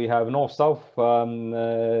 that we have north-south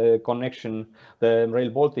connection, the Rail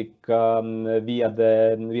Baltic via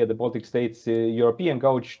the Baltic states European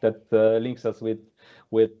gauge that links us with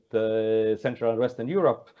Central and Western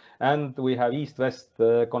Europe, and we have east-west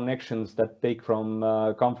connections that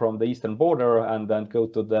come from the eastern border and then go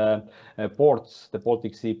to the ports, the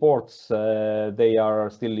Baltic Sea ports. They are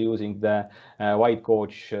still using the white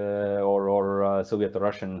gauge or Soviet or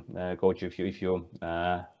Russian gauge, if you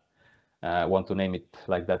want to name it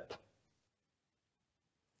like that.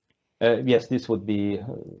 Yes, this would be.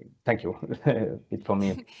 Thank you. It for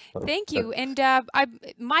me. Thank you. And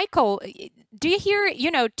Michael, do you hear?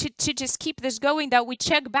 To just keep this going, that we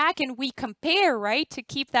check back and we compare, right? To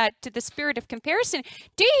keep that to the spirit of comparison.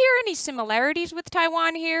 Do you hear any similarities with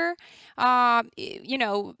Taiwan here?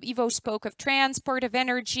 Ivo spoke of transport of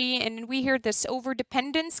energy, and we hear this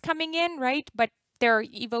overdependence coming in, right? But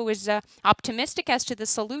Ivo is optimistic as to the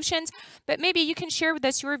solutions, but maybe you can share with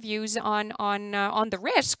us your views on the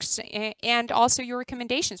risks and also your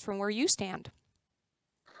recommendations from where you stand.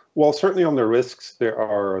 Well, certainly on the risks, there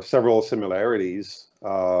are several similarities.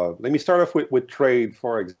 Let me start off with trade,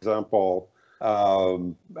 for example.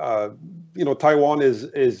 Taiwan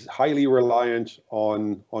is highly reliant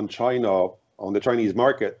on China, on the Chinese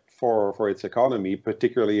market for its economy,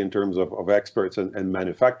 particularly in terms of exports and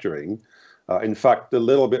manufacturing. In fact, a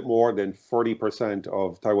little bit more than 40%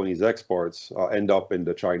 of Taiwanese exports end up in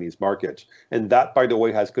the Chinese market. And that, by the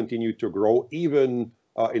way, has continued to grow even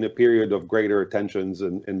in a period of greater tensions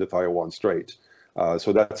in the Taiwan Strait.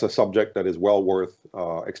 So that's a subject that is well worth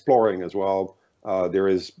exploring as well. There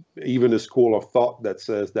is even a school of thought that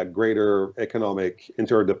says that greater economic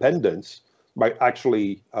interdependence might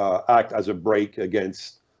actually act as a brake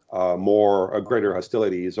against greater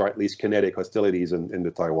hostilities, or at least kinetic hostilities in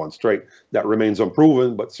the Taiwan Strait. That remains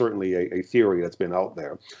unproven, but certainly a theory that's been out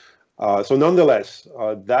there. So nonetheless,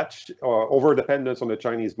 that overdependence on the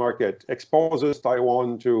Chinese market exposes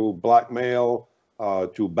Taiwan to blackmail,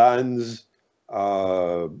 to bans,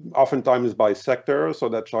 oftentimes by sector, so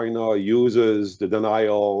that China uses the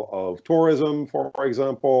denial of tourism, for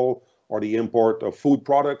example, or the import of food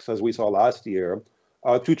products, as we saw last year,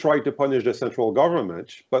 to try to punish the central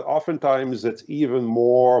government. But oftentimes it's even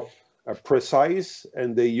more precise,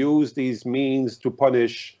 and they use these means to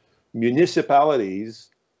punish municipalities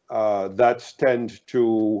that tend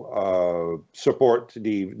to support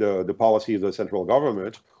the policy of the central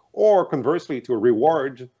government, or conversely to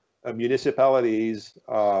reward municipalities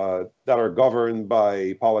that are governed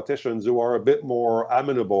by politicians who are a bit more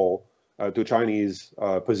amenable to Chinese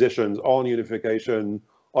positions on unification,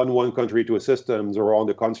 on one country, two systems, or on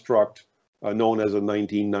the construct known as a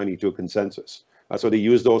 1992 consensus. So they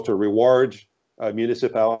use those to reward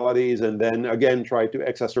municipalities and then again try to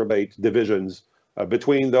exacerbate divisions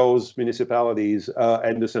between those municipalities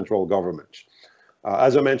and the central government.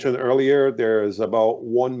 As I mentioned earlier, there's about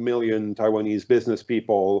 1 million Taiwanese business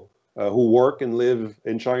people who work and live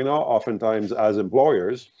in China, oftentimes as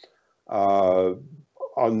employers.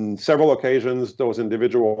 On several occasions, those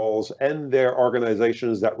individuals and their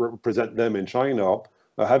organizations that represent them in China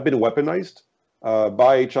have been weaponized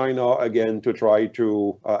by China, again, to try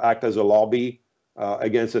to act as a lobby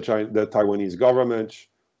against the Taiwanese government,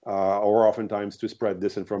 or oftentimes to spread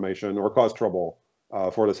disinformation or cause trouble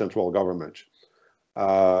for the central government.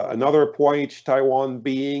 Another point, Taiwan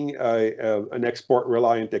being an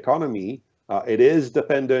export-reliant economy, it is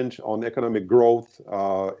dependent on economic growth.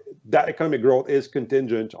 That economic growth is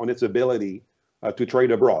contingent on its ability to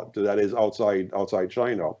trade abroad, that is outside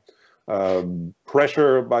China.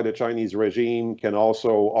 Pressure by the Chinese regime can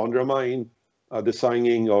also undermine the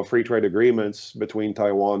signing of free trade agreements between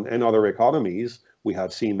Taiwan and other economies. We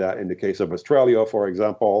have seen that in the case of Australia, for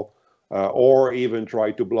example, or even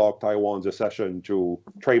try to block Taiwan's accession to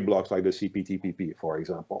trade blocs like the CPTPP, for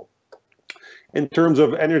example. In terms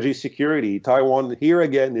of energy security, Taiwan here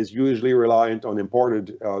again is usually reliant on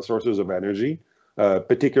imported sources of energy,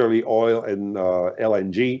 particularly oil and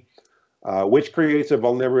LNG, which creates a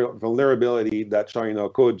vulnerability that China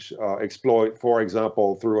could exploit, for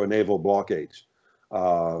example, through a naval blockade.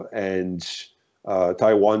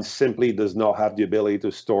 Taiwan simply does not have the ability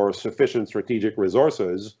to store sufficient strategic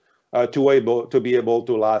resources to be able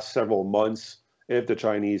to last several months if the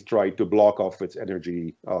Chinese try to block off its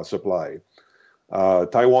energy supply.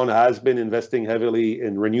 Taiwan has been investing heavily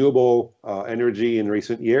in renewable energy in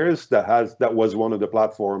recent years. That was one of the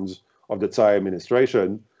platforms of the Tsai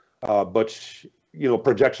administration. But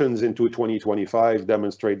projections into 2025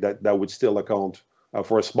 demonstrate that would still account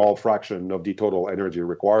for a small fraction of the total energy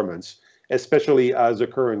requirements, especially as the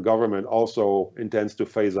current government also intends to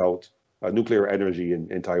phase out nuclear energy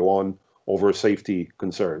in Taiwan over safety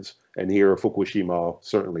concerns. And here, Fukushima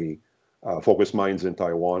certainly focused minds in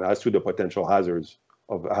Taiwan as to the potential hazards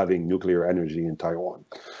of having nuclear energy in Taiwan.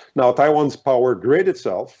 Now, Taiwan's power grid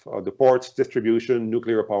itself, the ports, distribution,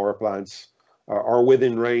 nuclear power plants, are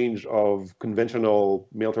within range of conventional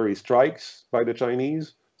military strikes by the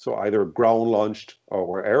Chinese, so either ground-launched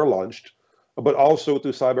or air-launched, but also to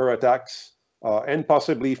cyber attacks and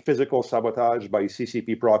possibly physical sabotage by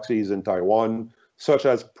CCP proxies in Taiwan, such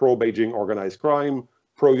as pro-Beijing organized crime,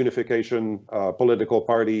 pro-unification political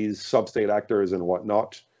parties, sub-state actors, and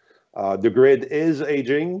whatnot. The grid is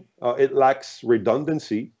aging. It lacks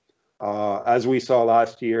redundancy. As we saw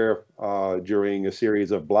last year during a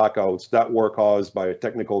series of blackouts that were caused by a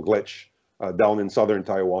technical glitch down in southern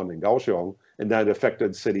Taiwan in Kaohsiung, and that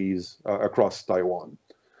affected cities across Taiwan.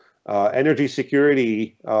 Energy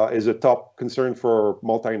security is a top concern for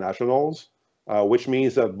multinationals, which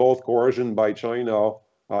means that both coercion by China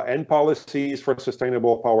and policies for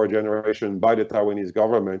sustainable power generation by the Taiwanese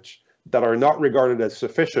government that are not regarded as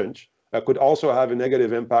sufficient could also have a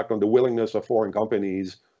negative impact on the willingness of foreign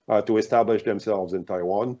companies to establish themselves in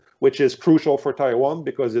Taiwan, which is crucial for Taiwan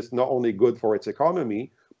because it's not only good for its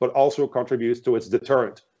economy, but also contributes to its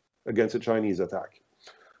deterrent against a Chinese attack.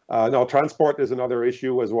 Now, transport is another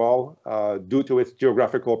issue as well. Due to its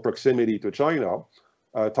geographical proximity to China,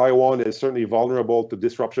 Taiwan is certainly vulnerable to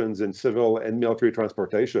disruptions in civil and military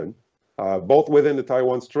transportation, both within the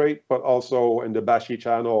Taiwan Strait, but also in the Bashi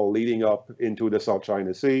Channel leading up into the South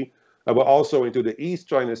China Sea, but also into the East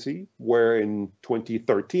China Sea, where in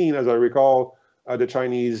 2013, as I recall, the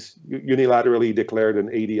Chinese unilaterally declared an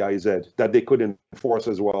ADIZ that they could enforce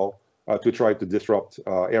as well to try to disrupt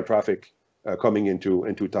air traffic coming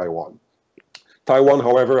into Taiwan. Taiwan,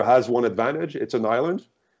 however, has one advantage. It's an island,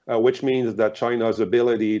 which means that China's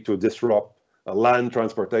ability to disrupt land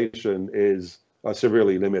transportation is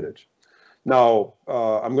severely limited. Now,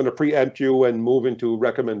 I'm going to preempt you and move into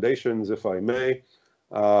recommendations, if I may.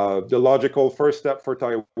 The logical first step for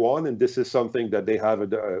Taiwan, and this is something that they have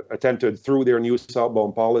attempted through their new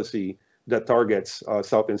southbound policy that targets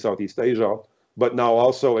South and Southeast Asia, but now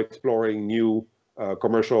also exploring new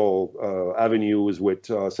commercial avenues with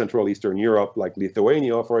Central Eastern Europe, like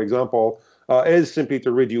Lithuania, for example, is simply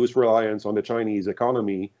to reduce reliance on the Chinese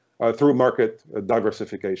economy through market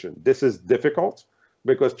diversification. This is difficult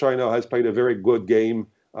because China has played a very good game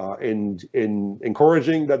in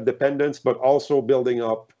encouraging that dependence, but also building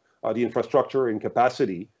up the infrastructure and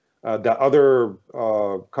capacity that other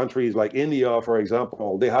countries like India, for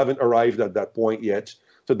example, they haven't arrived at that point yet.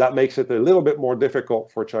 So that makes it a little bit more difficult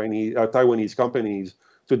for Taiwanese companies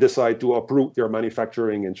to decide to uproot their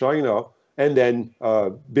manufacturing in China and then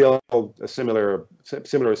build a similar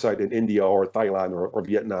site in India or Thailand or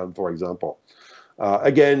Vietnam, for example.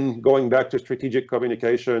 Again, going back to strategic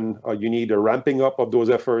communication, you need a ramping up of those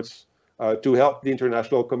efforts to help the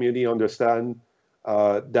international community understand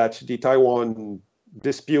that the Taiwan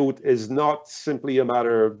dispute is not simply a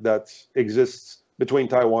matter that exists between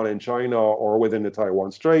Taiwan and China or within the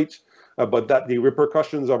Taiwan Strait, but that the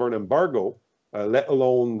repercussions of an embargo, let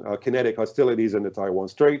alone kinetic hostilities in the Taiwan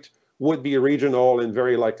Strait, would be regional and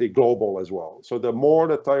very likely global as well. So the more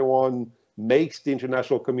that Taiwan makes the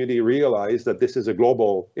international community realize that this is a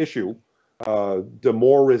global issue, the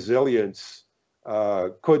more resilience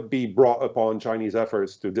could be brought upon Chinese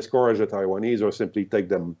efforts to discourage the Taiwanese or simply take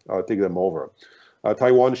them over.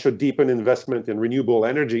 Taiwan should deepen investment in renewable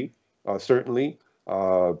energy, certainly,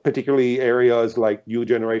 particularly areas like new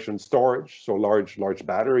generation storage, so large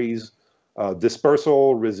batteries,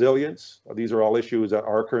 dispersal resilience. These are all issues that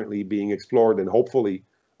are currently being explored and hopefully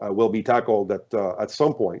will be tackled at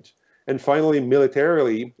some point. And finally,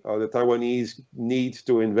 militarily, the Taiwanese need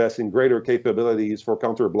to invest in greater capabilities for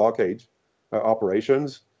counter-blockade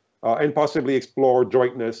operations and possibly explore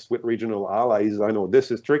jointness with regional allies. I know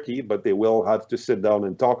this is tricky, but they will have to sit down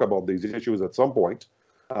and talk about these issues at some point.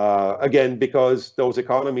 Again, because those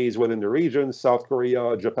economies within the region, South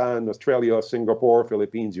Korea, Japan, Australia, Singapore,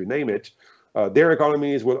 Philippines, you name it, their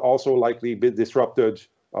economies will also likely be disrupted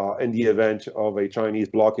in the event of a Chinese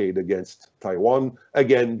blockade against Taiwan.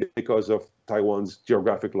 Again, because of Taiwan's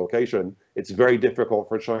geographic location, it's very difficult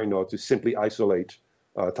for China to simply isolate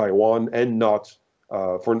Taiwan and not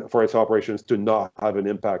for its operations to not have an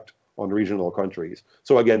impact on regional countries.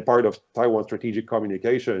 So again, part of Taiwan's strategic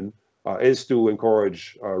communication is to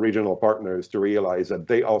encourage regional partners to realize that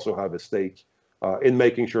they also have a stake in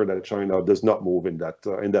making sure that China does not move in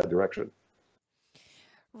that direction.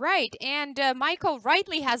 Right, and Michael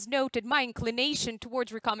rightly has noted my inclination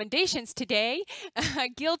towards recommendations today,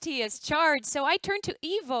 guilty as charged. So I turn to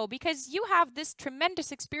Ivo because you have this tremendous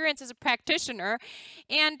experience as a practitioner,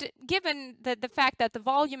 and given the fact that the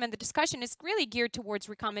volume and the discussion is really geared towards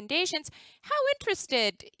recommendations, how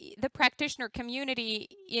interested the practitioner community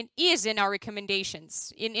is in our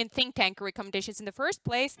recommendations, in think tank recommendations in the first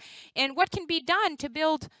place, and what can be done to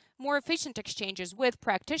build more efficient exchanges with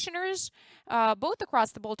practitioners, both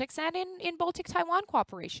across the Baltics and in Baltic-Taiwan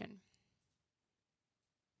cooperation?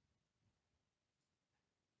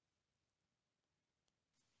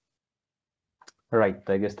 Right,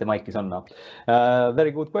 I guess the mic is on now.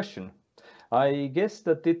 Very good question. I guess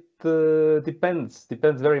that it depends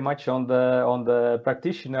very much on the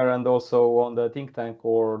practitioner and also on the think tank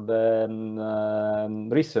or the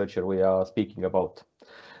researcher we are speaking about.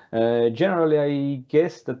 Generally, I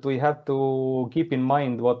guess that we have to keep in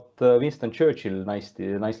mind what Winston Churchill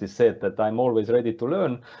nicely said, that I'm always ready to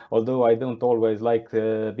learn, although I don't always like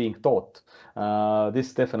being taught.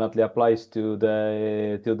 This definitely applies to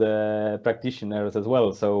the practitioners as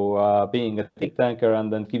well. So being a think tanker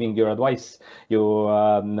and then giving your advice, you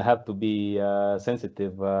have to be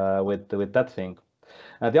sensitive with that thing.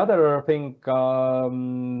 The other thing,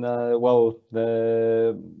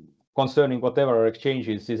 concerning whatever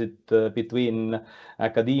exchanges, is it between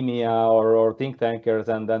academia or think tankers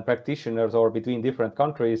and then practitioners or between different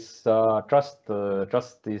countries, trust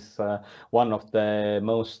is one of the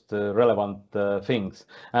most relevant things.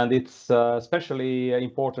 And it's especially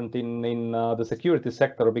important in the security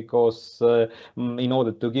sector because in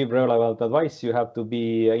order to give relevant advice, you have to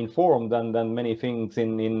be informed, and then many things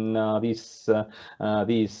in these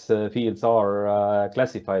fields are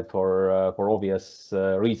classified for obvious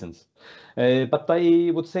reasons. But I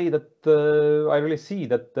would say that I really see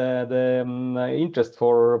that the interest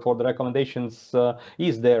for the recommendations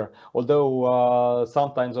is there. Although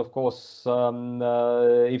sometimes, of course,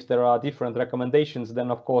 if there are different recommendations, then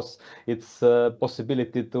of course it's a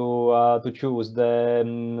possibility to choose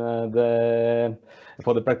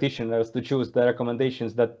for the practitioners to choose the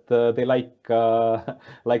recommendations that they like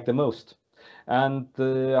the most. And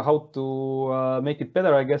how to make it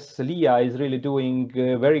better, I guess LIA is really doing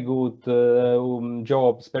a very good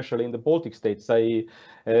job, especially in the Baltic states. I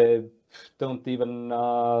don't even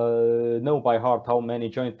know by heart how many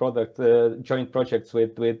joint projects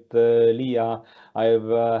with LIA I've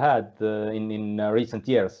had in recent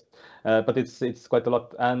years. But it's quite a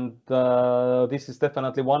lot, and this is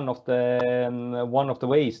definitely one of the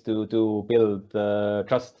ways to build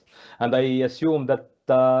trust. And I assume that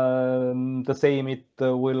the same it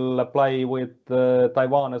will apply with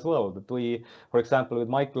Taiwan as well. That we, for example, with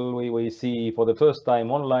Michael, we see for the first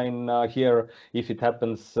time online here, if it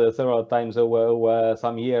happens several times over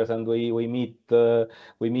some years, and we meet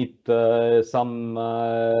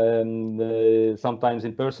sometimes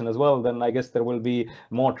in person as well, then I guess there will be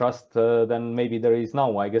more trust than maybe there is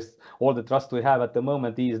now. I guess all the trust we have at the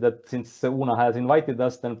moment is that since Una has invited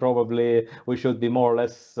us, then probably we should be more or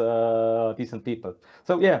less decent people.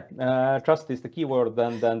 So yeah, trust is the key word,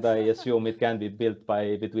 and I assume it can be built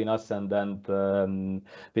between us and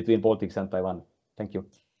between Baltics and Taiwan. Thank you.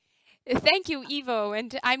 Thank you, Ivo.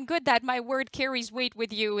 And I'm good that my word carries weight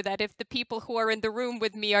with you, that if the people who are in the room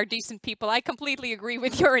with me are decent people. I completely agree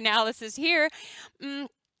with your analysis here.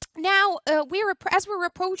 Now, as we're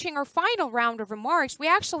approaching our final round of remarks, we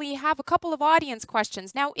actually have a couple of audience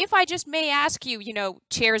questions. Now, if I just may ask you,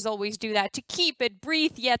 chairs always do that, to keep it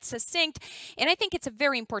brief yet succinct, and I think it's a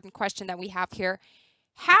very important question that we have here.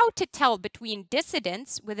 How to tell between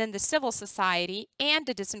dissidents within the civil society and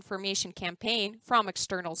a disinformation campaign from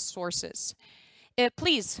external sources?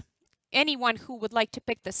 Please, anyone who would like to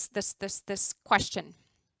pick this question.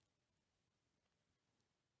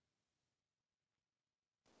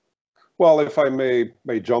 Well, if I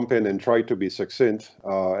may jump in and try to be succinct,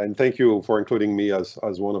 and thank you for including me as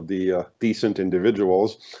one of the decent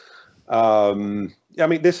individuals. I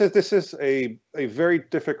mean, this is a very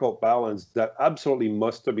difficult balance that absolutely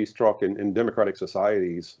must be struck in democratic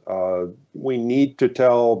societies. We need to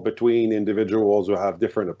tell between individuals who have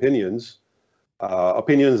different opinions,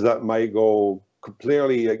 opinions that might go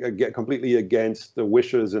completely against the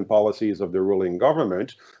wishes and policies of the ruling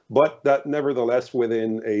government, but that nevertheless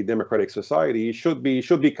within a democratic society should be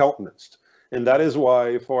countenanced. And that is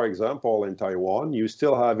why, for example, in Taiwan, you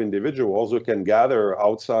still have individuals who can gather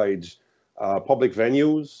outside public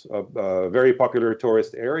venues, very popular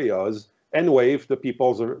tourist areas, and wave the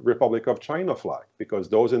People's Republic of China flag, because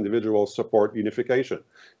those individuals support unification.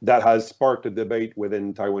 That has sparked a debate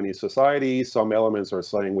within Taiwanese society. Some elements are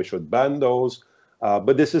saying we should ban those,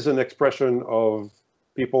 but this is an expression of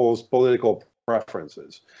people's political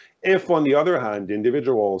preferences. If, on the other hand,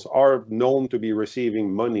 individuals are known to be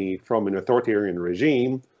receiving money from an authoritarian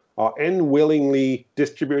regime and willingly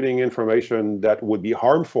distributing information that would be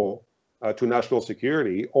harmful to national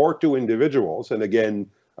security or to individuals, and again,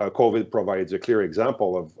 COVID provides a clear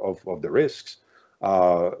example of the risks,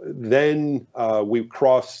 then we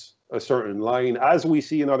cross a certain line, as we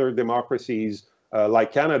see in other democracies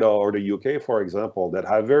like Canada or the UK, for example, that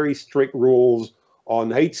have very strict rules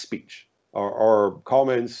on hate speech or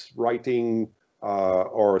comments, writing,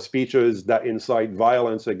 or speeches that incite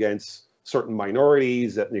violence against certain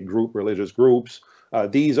minorities, ethnic groups, religious groups.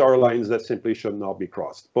 These are lines that simply should not be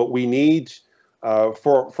crossed. But we need,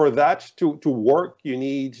 for that to work, you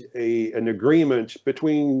need an agreement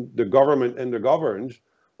between the government and the governed,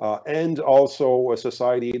 and also a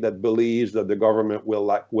society that believes that the government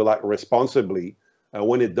will act responsibly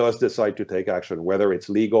when it does decide to take action, whether it's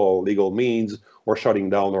legal means or shutting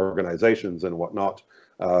down organizations and whatnot.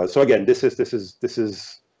 So again, this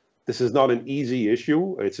is not an easy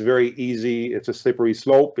issue. It's very easy. It's a slippery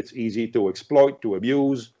slope. It's easy to exploit, to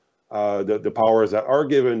abuse the powers that are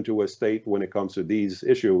given to a state when it comes to these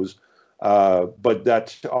issues. But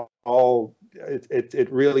that all, it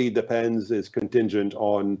really depends, is contingent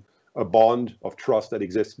on a bond of trust that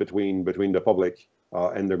exists between the public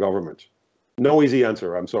and the government. No easy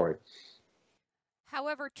answer, I'm sorry.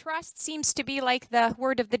 However, trust seems to be like the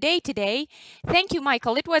word of the day today. Thank you,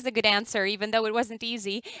 Michael. It was a good answer, even though it wasn't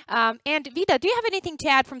easy. And Vida, do you have anything to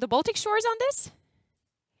add from the Baltic shores on this?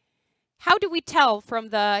 How do we tell from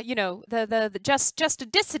the just a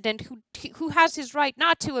dissident who has his right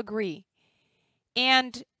not to agree,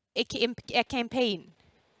 and a campaign?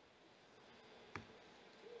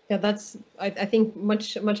 Yeah, that's. I think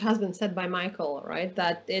much has been said by Michael, right?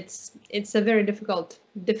 That it's a very difficult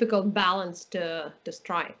balance to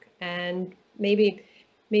strike, and maybe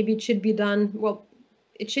it should be done. Well,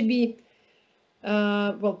 it should be.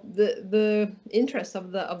 The interests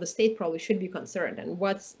of the state probably should be considered, and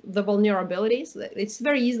what's the vulnerabilities. It's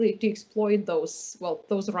very easy to exploit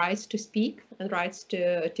those rights to speak and rights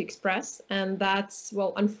to express, and that's,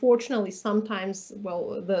 well, unfortunately sometimes,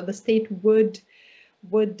 well, the state would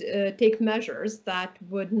take measures that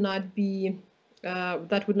would not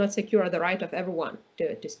secure the right of everyone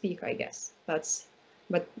to speak, I guess.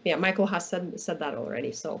 But yeah, Michael has said that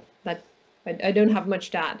already, so that I don't have much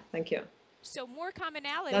to add. Thank you. So more That's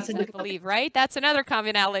commonalities, a I difficult. believe, right? That's another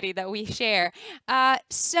commonality that we share. We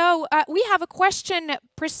have a question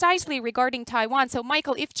precisely regarding Taiwan. So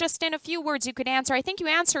Michael, if just in a few words you could answer, I think you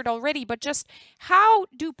answered already, but just how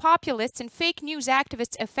do populists and fake news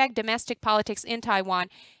activists affect domestic politics in Taiwan?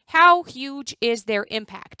 How huge is their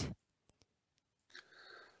impact?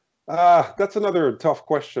 That's another tough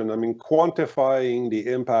question. I mean, quantifying the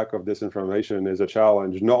impact of disinformation is a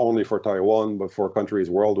challenge, not only for Taiwan, but for countries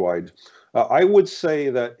worldwide. I would say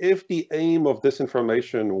that if the aim of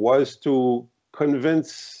disinformation was to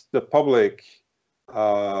convince the public,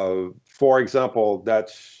 for example, that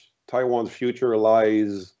Taiwan's future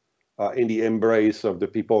lies in the embrace of the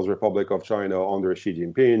People's Republic of China under Xi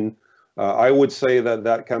Jinping, I would say that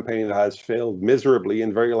that campaign has failed miserably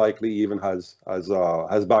and very likely even has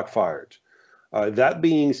backfired. That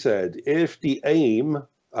being said, if the aim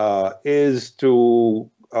is to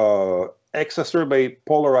exacerbate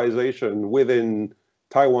polarization within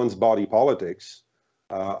Taiwan's body politics,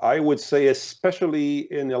 I would say,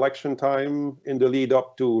 especially in election time, in the lead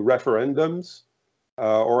up to referendums,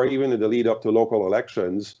 or even in the lead up to local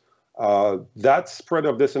elections, that spread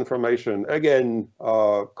of disinformation, again,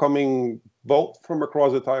 coming both from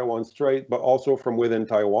across the Taiwan Strait, but also from within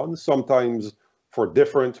Taiwan, sometimes for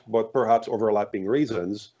different but perhaps overlapping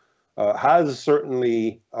reasons, has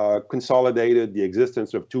certainly consolidated the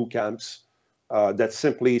existence of two camps that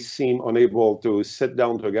simply seem unable to sit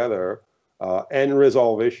down together and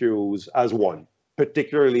resolve issues as one,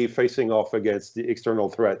 particularly facing off against the external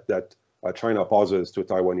threat that China poses to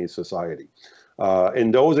Taiwanese society.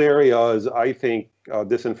 In those areas, I think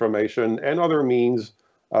disinformation and other means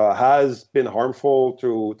has been harmful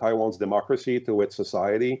to Taiwan's democracy, to its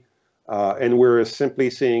society. And we're simply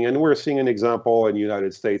seeing, and we're seeing an example in the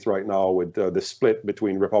United States right now with the split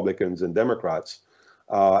between Republicans and Democrats.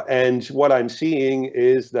 And what I'm seeing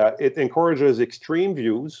is that it encourages extreme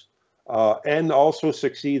views and also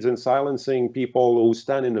succeeds in silencing people who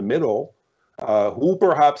stand in the middle, who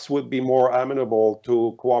perhaps would be more amenable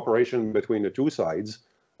to cooperation between the two sides,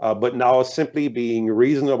 but now simply being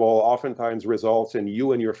reasonable oftentimes results in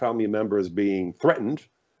you and your family members being threatened.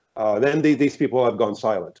 Then these people have gone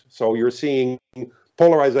silent. So you're seeing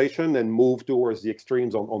polarization and move towards the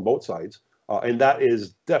extremes on both sides. And that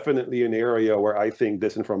is definitely an area where I think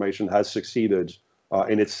disinformation has succeeded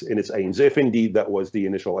in its aims, if indeed that was the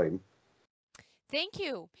initial aim. Thank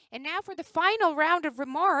you. And now for the final round of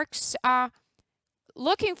remarks.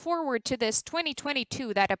 Looking forward to this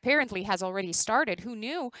 2022 that apparently has already started, who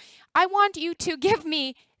knew? I want you to give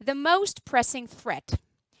me the most pressing threat.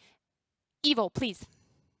 Ivo, please.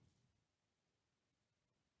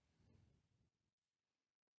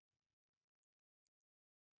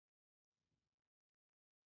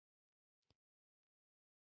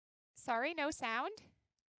 Sorry, no sound.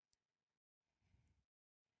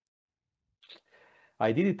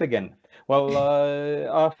 I did it again.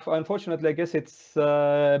 Well, unfortunately, I guess it's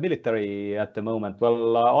military at the moment.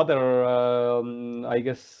 Well, I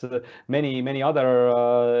guess many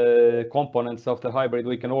other components of the hybrid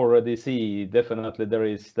we can already see. Definitely, there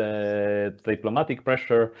is the diplomatic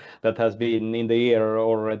pressure that has been in the air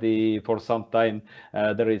already for some time.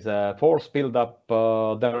 There is a force buildup. There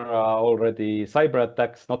are already cyber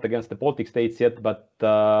attacks, not against the Baltic states yet, but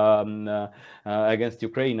against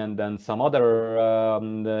Ukraine and then some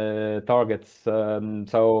other targets.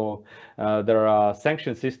 So there are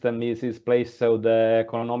sanction system is placed, so the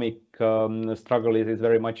economic struggle is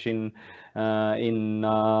very much in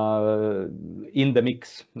the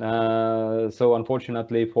mix. So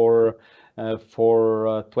unfortunately for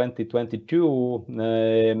 2022,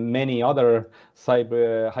 many other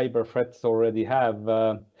cyber threats already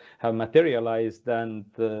have materialized, and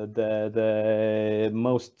the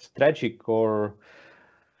most tragic or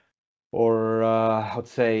I would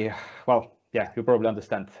say, well, yeah, you probably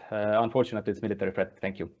understand. Unfortunately, it's military threat.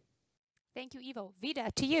 Thank you. Thank you, Ivo.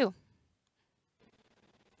 Vida, to you.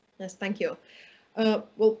 Yes, thank you.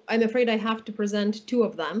 Well, I'm afraid I have to present two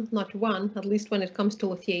of them, not one, at least when it comes to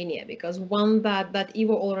Lithuania, because one that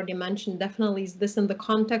Ivo already mentioned definitely is this in the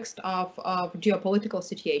context of geopolitical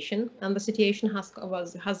situation, and the situation has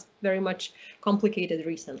very much complicated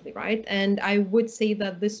recently, right? And I would say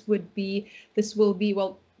that this will be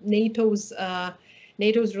well,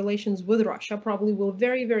 NATO's relations with Russia probably will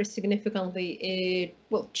very, very significantly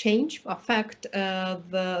affect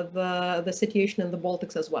the situation in the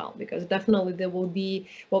Baltics as well, because definitely there will be,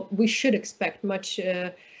 well, we should expect much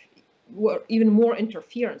even more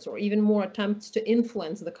interference or even more attempts to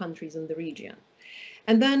influence the countries in the region.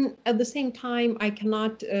 And then at the same time, I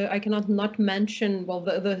cannot not mention, well,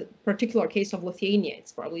 the particular case of Lithuania.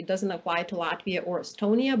 It probably doesn't apply to Latvia or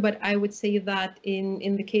Estonia, but I would say that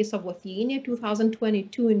in the case of Lithuania,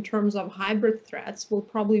 2022, in terms of hybrid threats, will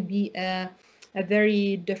probably be a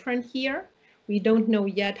very different year. We don't know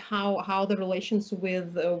yet how the relations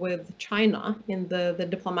with China in the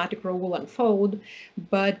diplomatic role will unfold,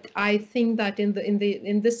 but I think that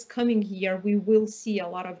in this coming year we will see a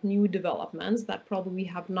lot of new developments that probably we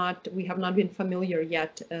have not been familiar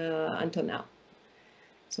yet until now.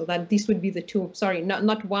 So that these would be the two, sorry,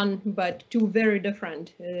 not one, but two very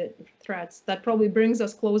different threats that probably brings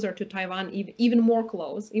us closer to Taiwan, even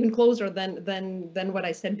closer than what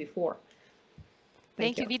I said before.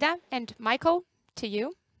 Thank you, Vida. And Michael, to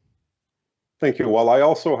you. Thank you. Well, I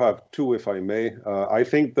also have two, if I may. I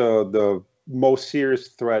think the most serious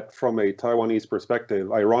threat from a Taiwanese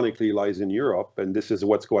perspective, ironically, lies in Europe, and this is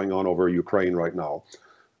what's going on over Ukraine right now.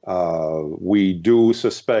 We do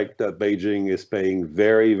suspect that Beijing is paying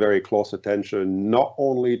very, very close attention, not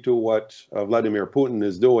only to what Vladimir Putin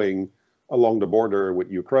is doing along the border with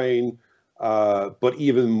Ukraine, but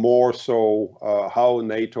even more so how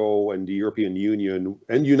NATO and the European Union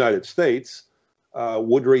and United States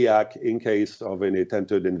would react in case of an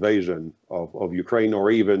attempted invasion of Ukraine or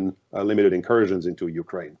even limited incursions into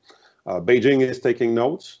Ukraine. Beijing is taking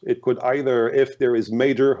notes. It could either, if there is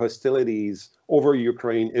major hostilities over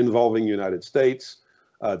Ukraine involving United States,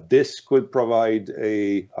 this could provide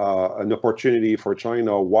an opportunity for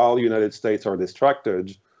China while United States are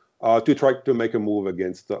distracted to try to make a move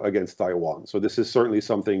against Taiwan. So this is certainly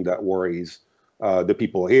something that worries the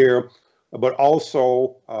people here, but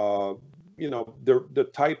also, the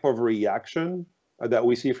type of reaction that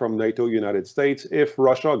we see from NATO, United States, if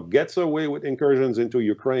Russia gets away with incursions into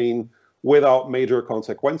Ukraine without major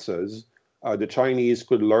consequences, the Chinese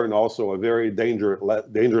could learn also a very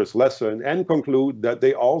dangerous lesson and conclude that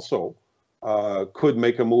they also could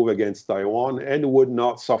make a move against Taiwan and would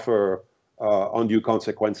not suffer undue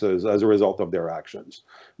consequences as a result of their actions.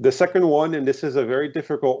 The second one, and this is a very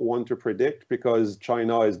difficult one to predict because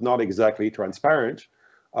China is not exactly transparent,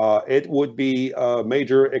 it would be a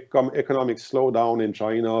major economic slowdown in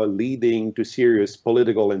China leading to serious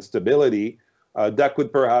political instability that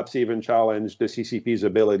could perhaps even challenge the CCP's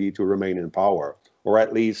ability to remain in power, or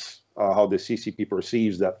at least how the CCP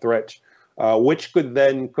perceives that threat, which could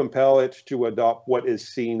then compel it to adopt what is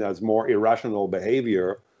seen as more irrational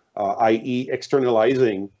behavior, i.e.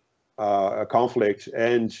 externalizing a conflict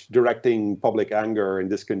and directing public anger and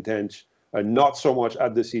discontent, not so much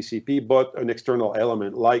at the CCP, but an external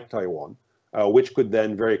element like Taiwan, which could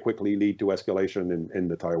then very quickly lead to escalation in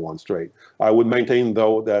the Taiwan Strait. I would maintain,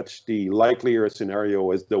 though, that the likelier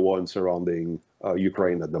scenario is the one surrounding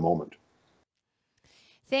Ukraine at the moment.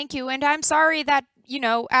 Thank you. And I'm sorry that,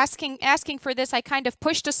 asking for this, I kind of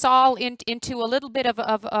pushed us all into a little bit of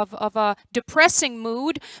a depressing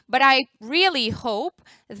mood. But I really hope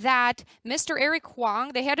that Mr. Eric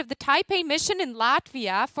Huang, the head of the Taipei mission in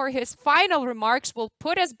Latvia, for his final remarks will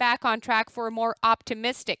put us back on track for a more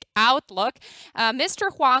optimistic outlook.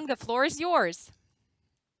 Mr. Huang, the floor is yours.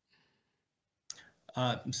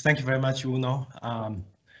 Thank you very much, Uno.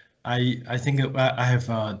 I think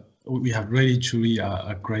we have really truly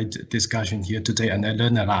a great discussion here today, and I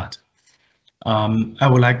learned a lot. I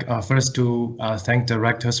would like first to thank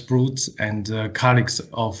Director Sprutes and colleagues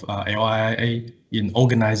of LIIA in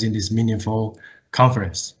organizing this meaningful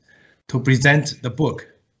conference to present the book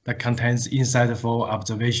that contains insightful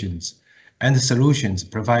observations and solutions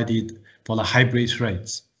provided for the hybrid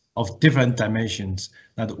threats of different dimensions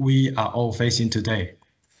that we are all facing today.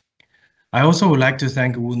 I also would like to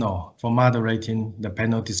thank Uno for moderating the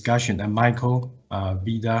panel discussion, and Michael,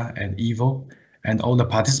 Vida, and Ivo, and all the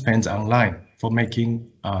participants online for making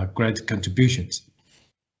great contributions.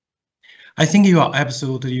 I think you are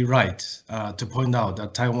absolutely right to point out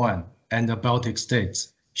that Taiwan and the Baltic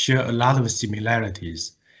states share a lot of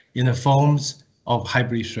similarities in the forms of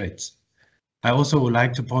hybrid threats. I also would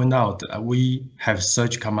like to point out that we have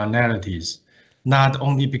such commonalities, not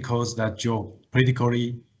only because that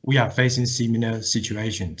geopolitically we are facing similar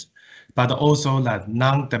situations, but also that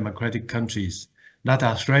non-democratic countries that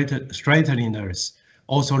are threatening us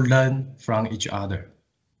also learn from each other.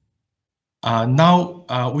 Now,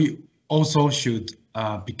 we also should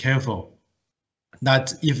be careful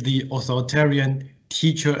that if the authoritarian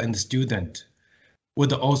teacher and student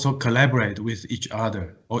would also collaborate with each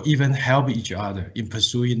other or even help each other in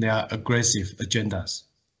pursuing their aggressive agendas.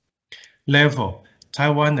 Therefore,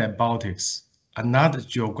 Taiwan and Baltics are not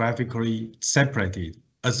geographically separated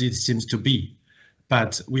as it seems to be,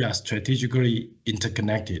 but we are strategically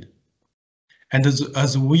interconnected. And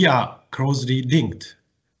as we are closely linked,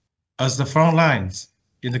 as the front lines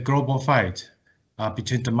in the global fight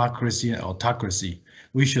between democracy and autocracy,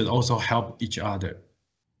 we should also help each other.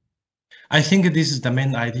 I think this is the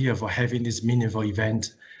main idea for having this meaningful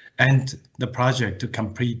event and the project to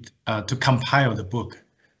compile the book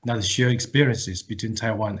that share experiences between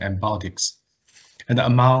Taiwan and Baltics and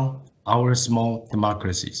among our small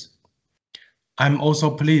democracies. I'm also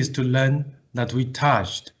pleased to learn that we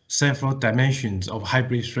touched several dimensions of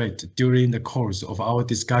hybrid threat during the course of our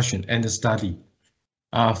discussion and study.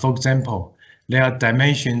 For example, there are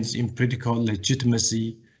dimensions in political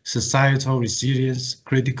legitimacy, societal resilience,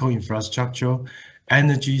 critical infrastructure,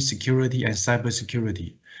 energy security, and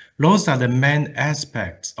cybersecurity. Those are the main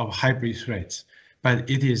aspects of hybrid threats, but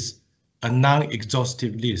it is a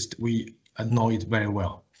non-exhaustive list. We know it very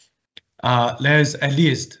well. There's at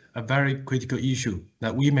least a very critical issue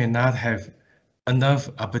that we may not have enough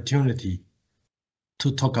opportunity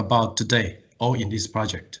to talk about today or in this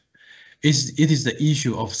project. It is the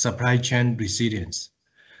issue of supply chain resilience.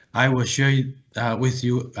 I will share it with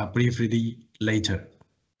you briefly later.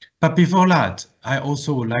 But before that, I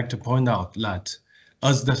also would like to point out that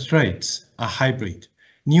as the threats are hybrid,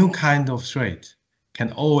 new kind of threat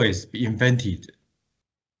can always be invented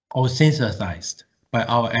or synthesized by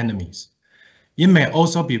our enemies. It may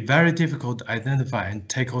also be very difficult to identify and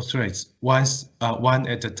tackle threats one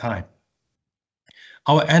at a time.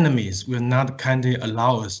 Our enemies will not kindly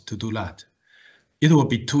allow us to do that. It will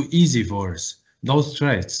be too easy for us. Those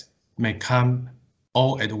threats may come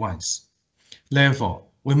all at once. Therefore,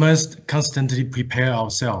 we must constantly prepare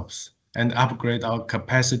ourselves and upgrade our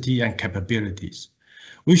capacity and capabilities.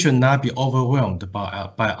 We should not be overwhelmed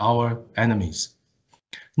by our enemies.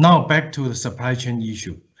 Now back to the supply chain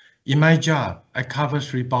issue. In my job, I cover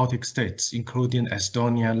 3 Baltic states, including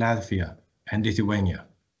Estonia, Latvia, and Lithuania.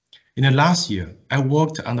 In the last year, I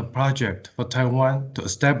worked on a project for Taiwan to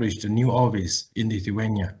establish the new office in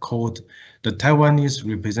Lithuania called the Taiwanese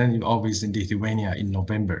Representative Office in Lithuania in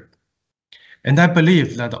November. And I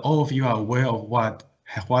believe that all of you are aware of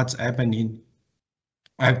what's happening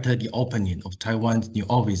after the opening of Taiwan's new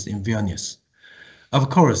office in Vilnius. Of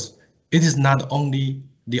course, it is not only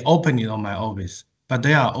the opening of my office, but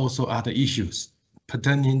there are also other issues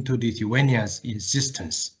pertaining to Lithuania's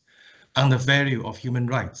insistence on the value of human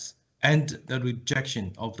rights and the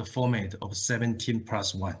rejection of the format of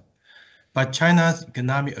 17+1. But China's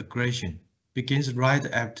economic aggression begins right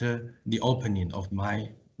after the opening of my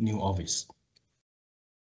new office.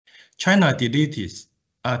 China deletes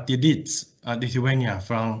Lithuania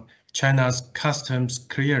from China's customs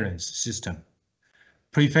clearance system,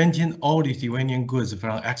 preventing all Lithuanian goods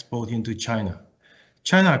from exporting to China.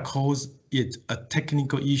 China calls it a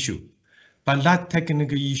technical issue, but that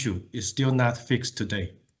technical issue is still not fixed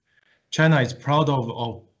today. China is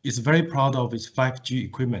very proud of its 5G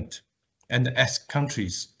equipment and asks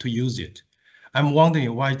countries to use it. I'm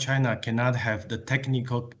wondering why China cannot have the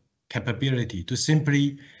technical capability to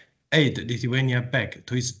simply add Lithuania back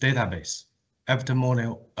to its database after more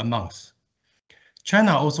than a month.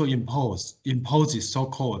 China also imposes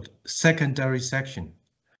so-called secondary sanction,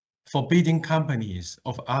 forbidding companies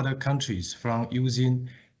of other countries from using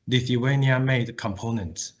Lithuania-made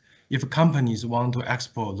components if companies want to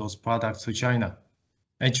export those products to China,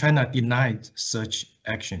 and China denied such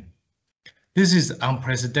action. This is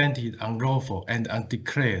unprecedented, unlawful, and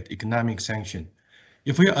undeclared economic sanction.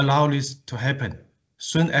 If we allow this to happen,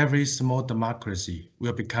 soon every small democracy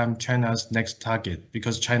will become China's next target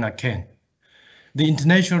because China can. The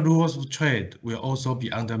international rules of trade will also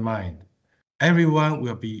be undermined. Everyone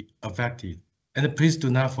will be affected. And please do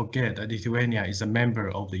not forget that Lithuania is a member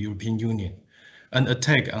of the European Union. An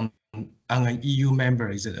attack on an EU member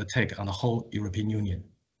is an attack on the whole European Union.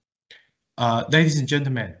 Ladies and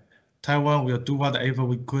gentlemen, Taiwan will do whatever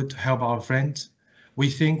we could to help our friends. We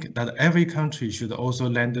think that every country should also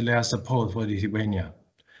lend their support for Lithuania.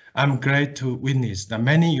 I'm glad to witness that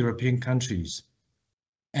many European countries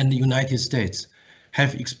and the United States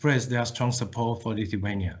have expressed their strong support for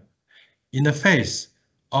Lithuania. In the face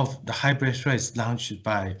of the hybrid threats launched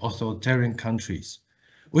by authoritarian countries,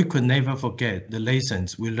 we could never forget the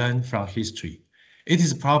lessons we learned from history. It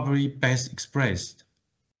is probably best expressed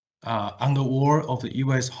on the wall of the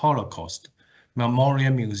US Holocaust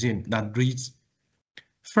Memorial Museum that reads,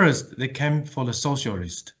 "First, they came for the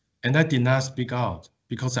socialist, and I did not speak out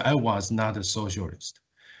because I was not a socialist.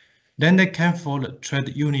 Then they came for the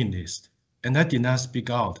trade unionist, and I did not speak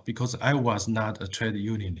out because I was not a trade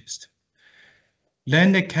unionist.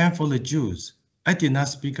 Then they came for the Jews. I did not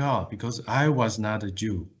speak out because I was not a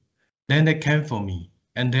Jew. Then they came for me,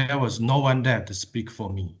 and there was no one left to speak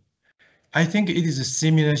for me. I think it is a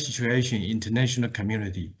similar situation in international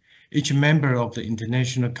community. Each member of the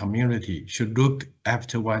international community should look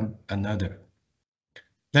after one another.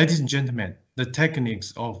 Ladies and gentlemen, the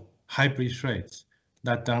techniques of hybrid threats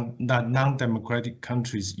that non-democratic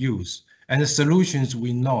countries use and the solutions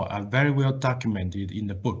we know are very well documented in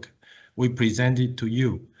the book we presented to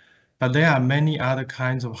you. But there are many other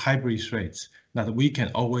kinds of hybrid threats that we can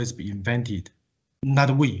always be invented.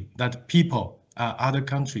 Not we, that people, other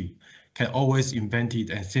countries can always invent it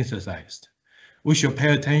and synthesized. We should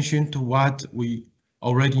pay attention to what we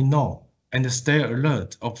already know and stay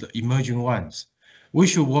alert of the emerging ones. We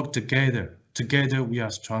should work together. Together we are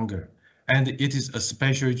stronger. And it is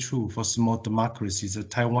especially true for small democracies of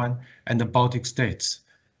Taiwan and the Baltic states.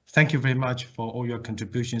 Thank you very much for all your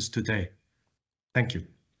contributions today. Thank you.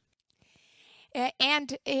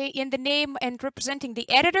 And in the name and representing the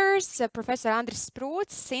editors, Professor Andris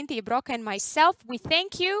Sprūds, Cynthia Brock, and myself, we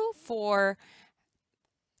thank you for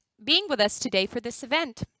being with us today for this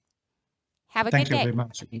event. Have a good day. Thank you very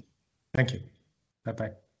much. Thank you.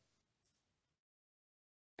 Bye-bye.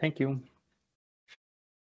 Thank you.